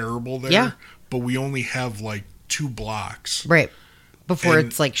terrible there. Yeah. But we only have like 2 blocks. Right. Before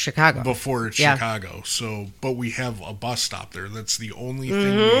it's like Chicago. Before it's Chicago. So, but we have a bus stop there. That's the only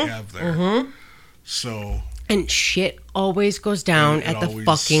thing we have there. So. And shit always goes down at the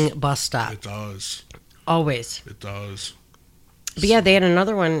fucking bus stop. It does. Always. It does. But yeah, they had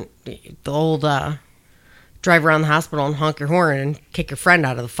another one. The old drive around the hospital and honk your horn and kick your friend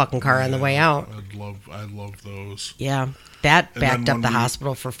out of the fucking car on the way out. I love those. Yeah. That backed up the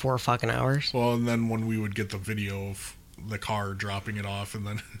hospital for 4 fucking hours. Well, and then when we would get the video of the car dropping it off, and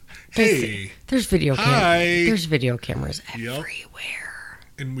then, there's video there's video cameras everywhere,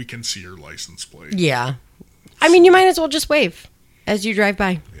 and we can see your license plate. Yeah, I mean, you might as well just wave as you drive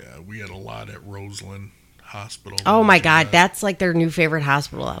by. Yeah, we had a lot at Roseland Hospital. Oh my God, that's like their new favorite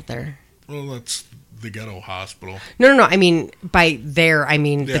hospital out there. Well, that's the ghetto hospital. No. I mean, by there, I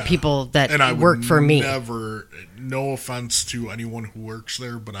mean the people that work for me. No offense to anyone who works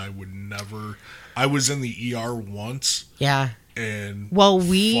there, but I would never. I was in the ER once. Yeah. And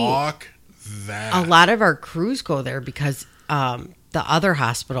fuck that. A lot of our crews go there because the other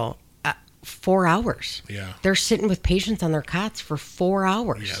hospital, 4 hours. Yeah. They're sitting with patients on their cots for 4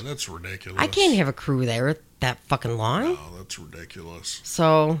 hours. Yeah, that's ridiculous. I can't have a crew there that fucking long. No, that's ridiculous.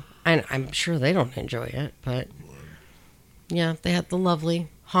 So, I'm sure they don't enjoy it, but yeah, they had the lovely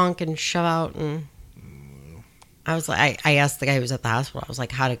honk and shove out, and I was like, I asked the guy who was at the hospital, I was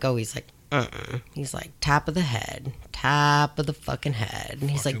like, how'd it go? He's like, He's like, top of the fucking head.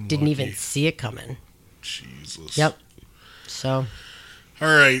 And he's like, didn't even see it coming. Jesus. Yep. So. All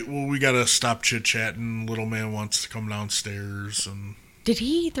right. Well, we got to stop chit-chatting. Little man wants to come downstairs. And did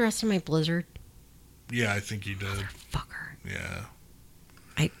he eat the rest of my Blizzard? Yeah, I think he did. Motherfucker.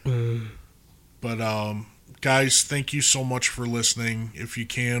 Yeah. But, guys, thank you so much for listening. If you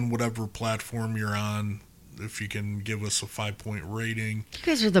can, whatever platform you're on, if you can give us a 5-point rating. You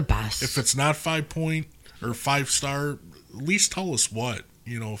guys are the best. If it's not 5-point or 5-star, at least tell us what.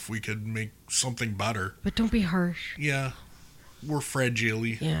 You know, if we could make something better. But don't be harsh. Yeah. We're fragile.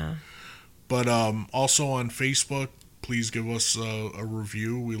 Yeah. But also on Facebook, please give us a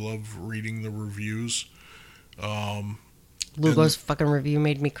review. We love reading the reviews. Lugo's fucking review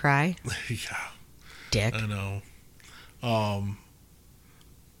made me cry. Yeah. Dick. I know.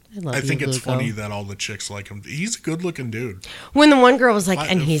 I think it's Lugo. funny that all the chicks like him. He's a good-looking dude. When the one girl was like,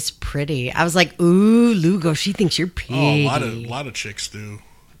 and he's pretty, I was like, ooh, Lugo, she thinks you're pretty. Oh, a lot of chicks do.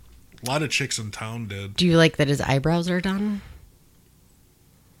 A lot of chicks in town did. Do you like that his eyebrows are done?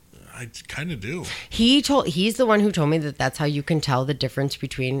 I kind of do. He's the one who told me that that's how you can tell the difference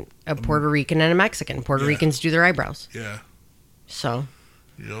between a Puerto Rican and a Mexican. Puerto Ricans do their eyebrows. Yeah. So.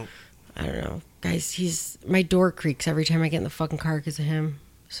 Yep. I don't know. Guys, my door creaks every time I get in the fucking car because of him.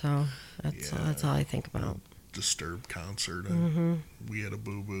 So that's all I think about. Disturbed concert and we had a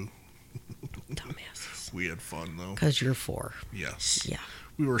boo-boo. Dumbasses. We had fun though. Because you're 4. Yes. Yeah.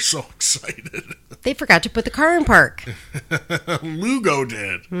 We were so excited. They forgot to put the car in park. Lugo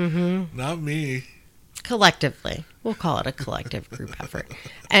did. Mm-hmm. Not me. Collectively. We'll call it a collective group effort.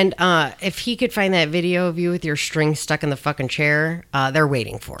 And if he could find that video of you with your string stuck in the fucking chair, they're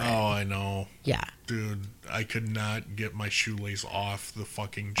waiting for it. Oh, I know. Yeah. Dude, I could not get my shoelace off the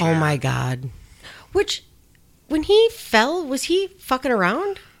fucking chair. Oh my God. Which, when he fell, was he fucking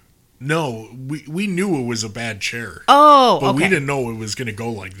around? No, we knew it was a bad chair. Oh, but okay. we didn't know it was going to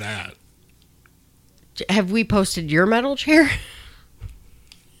go like that. Have we posted your metal chair?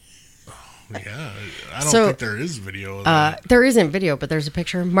 Yeah, I don't think there is video of that. There isn't video, but there's a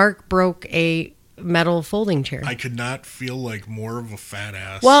picture. Mark broke a metal folding chair. I could not feel like more of a fat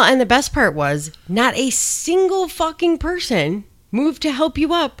ass. Well, and the best part was, not a single fucking person moved to help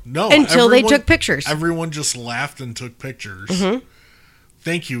you up until they took pictures. Everyone just laughed and took pictures. Mm-hmm.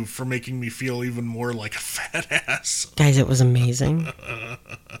 Thank you for making me feel even more like a fat ass. Guys, it was amazing.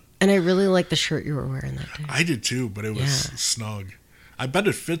 And I really like the shirt you were wearing that day. I did too, but it was snug. I bet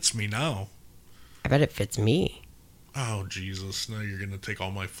it fits me now. I bet it fits me. Oh, Jesus. Now you're going to take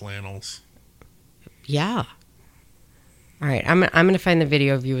all my flannels. Yeah. All right. I'm going to find the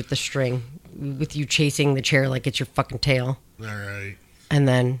video of you with the string, with you chasing the chair like it's your fucking tail. All right. And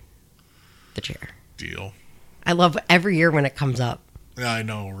then the chair. Deal. I love every year when it comes up. Yeah, I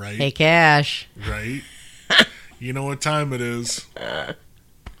know, right? Hey, Cash. Right? You know what time it is. Oh,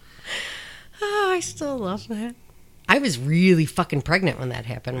 I still love that. I was really fucking pregnant when that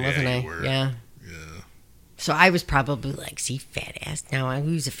happened, wasn't I? You were. Yeah. Yeah. So I was probably like, see, fat ass. Now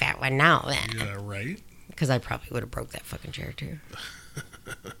who's a fat one now? Yeah, right? Because I probably would have broke that fucking chair, too.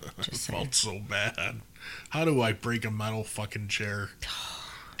 Just saying. Felt so bad. How do I break a metal fucking chair?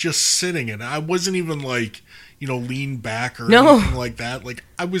 Just sitting in it. I wasn't even like, lean back or anything like that. Like,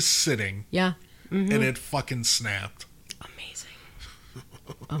 I was sitting. Yeah. Mm-hmm. And it fucking snapped.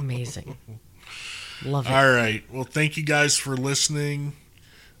 Amazing. Love it. All right. Well, thank you guys for listening.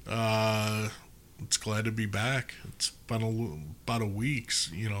 It's glad to be back. It's been about a week,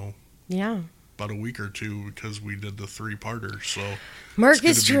 Yeah. About a week or two because we did the 3-parter. So Mark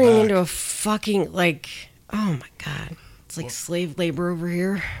is turning into a fucking, oh my God. It's like slave labor over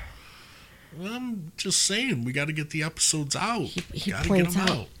here. Well, I'm just saying, we got to get the episodes out. He gotta points get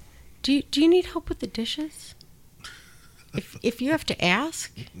them out. Do you need help with the dishes? If you have to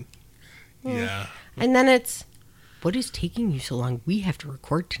ask. Yeah. And then it's, what is taking you so long? We have to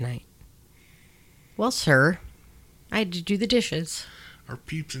record tonight. Well, sir, I had to do the dishes. Our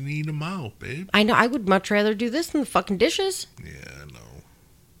peeps need them out, babe. I know. I would much rather do this than the fucking dishes. Yeah, I know.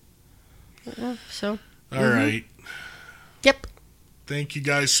 Yeah, so. All right. Yep. Thank you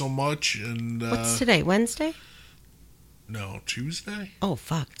guys so much. And what's today? Wednesday? No, Tuesday. Oh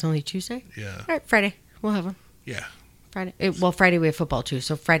fuck! It's only Tuesday. Yeah. All right, Friday. We'll have them. Yeah. Friday. Friday we have football too.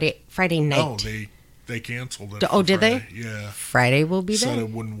 So Friday night. No, they canceled it. Oh, did Friday. they? Yeah. Friday will be Said there.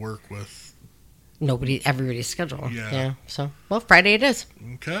 it wouldn't work with everybody's schedule. Yeah. So Friday it is.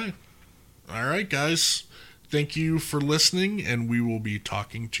 Okay. All right, guys. Thank you for listening, and we will be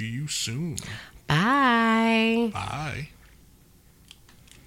talking to you soon. Bye. Bye.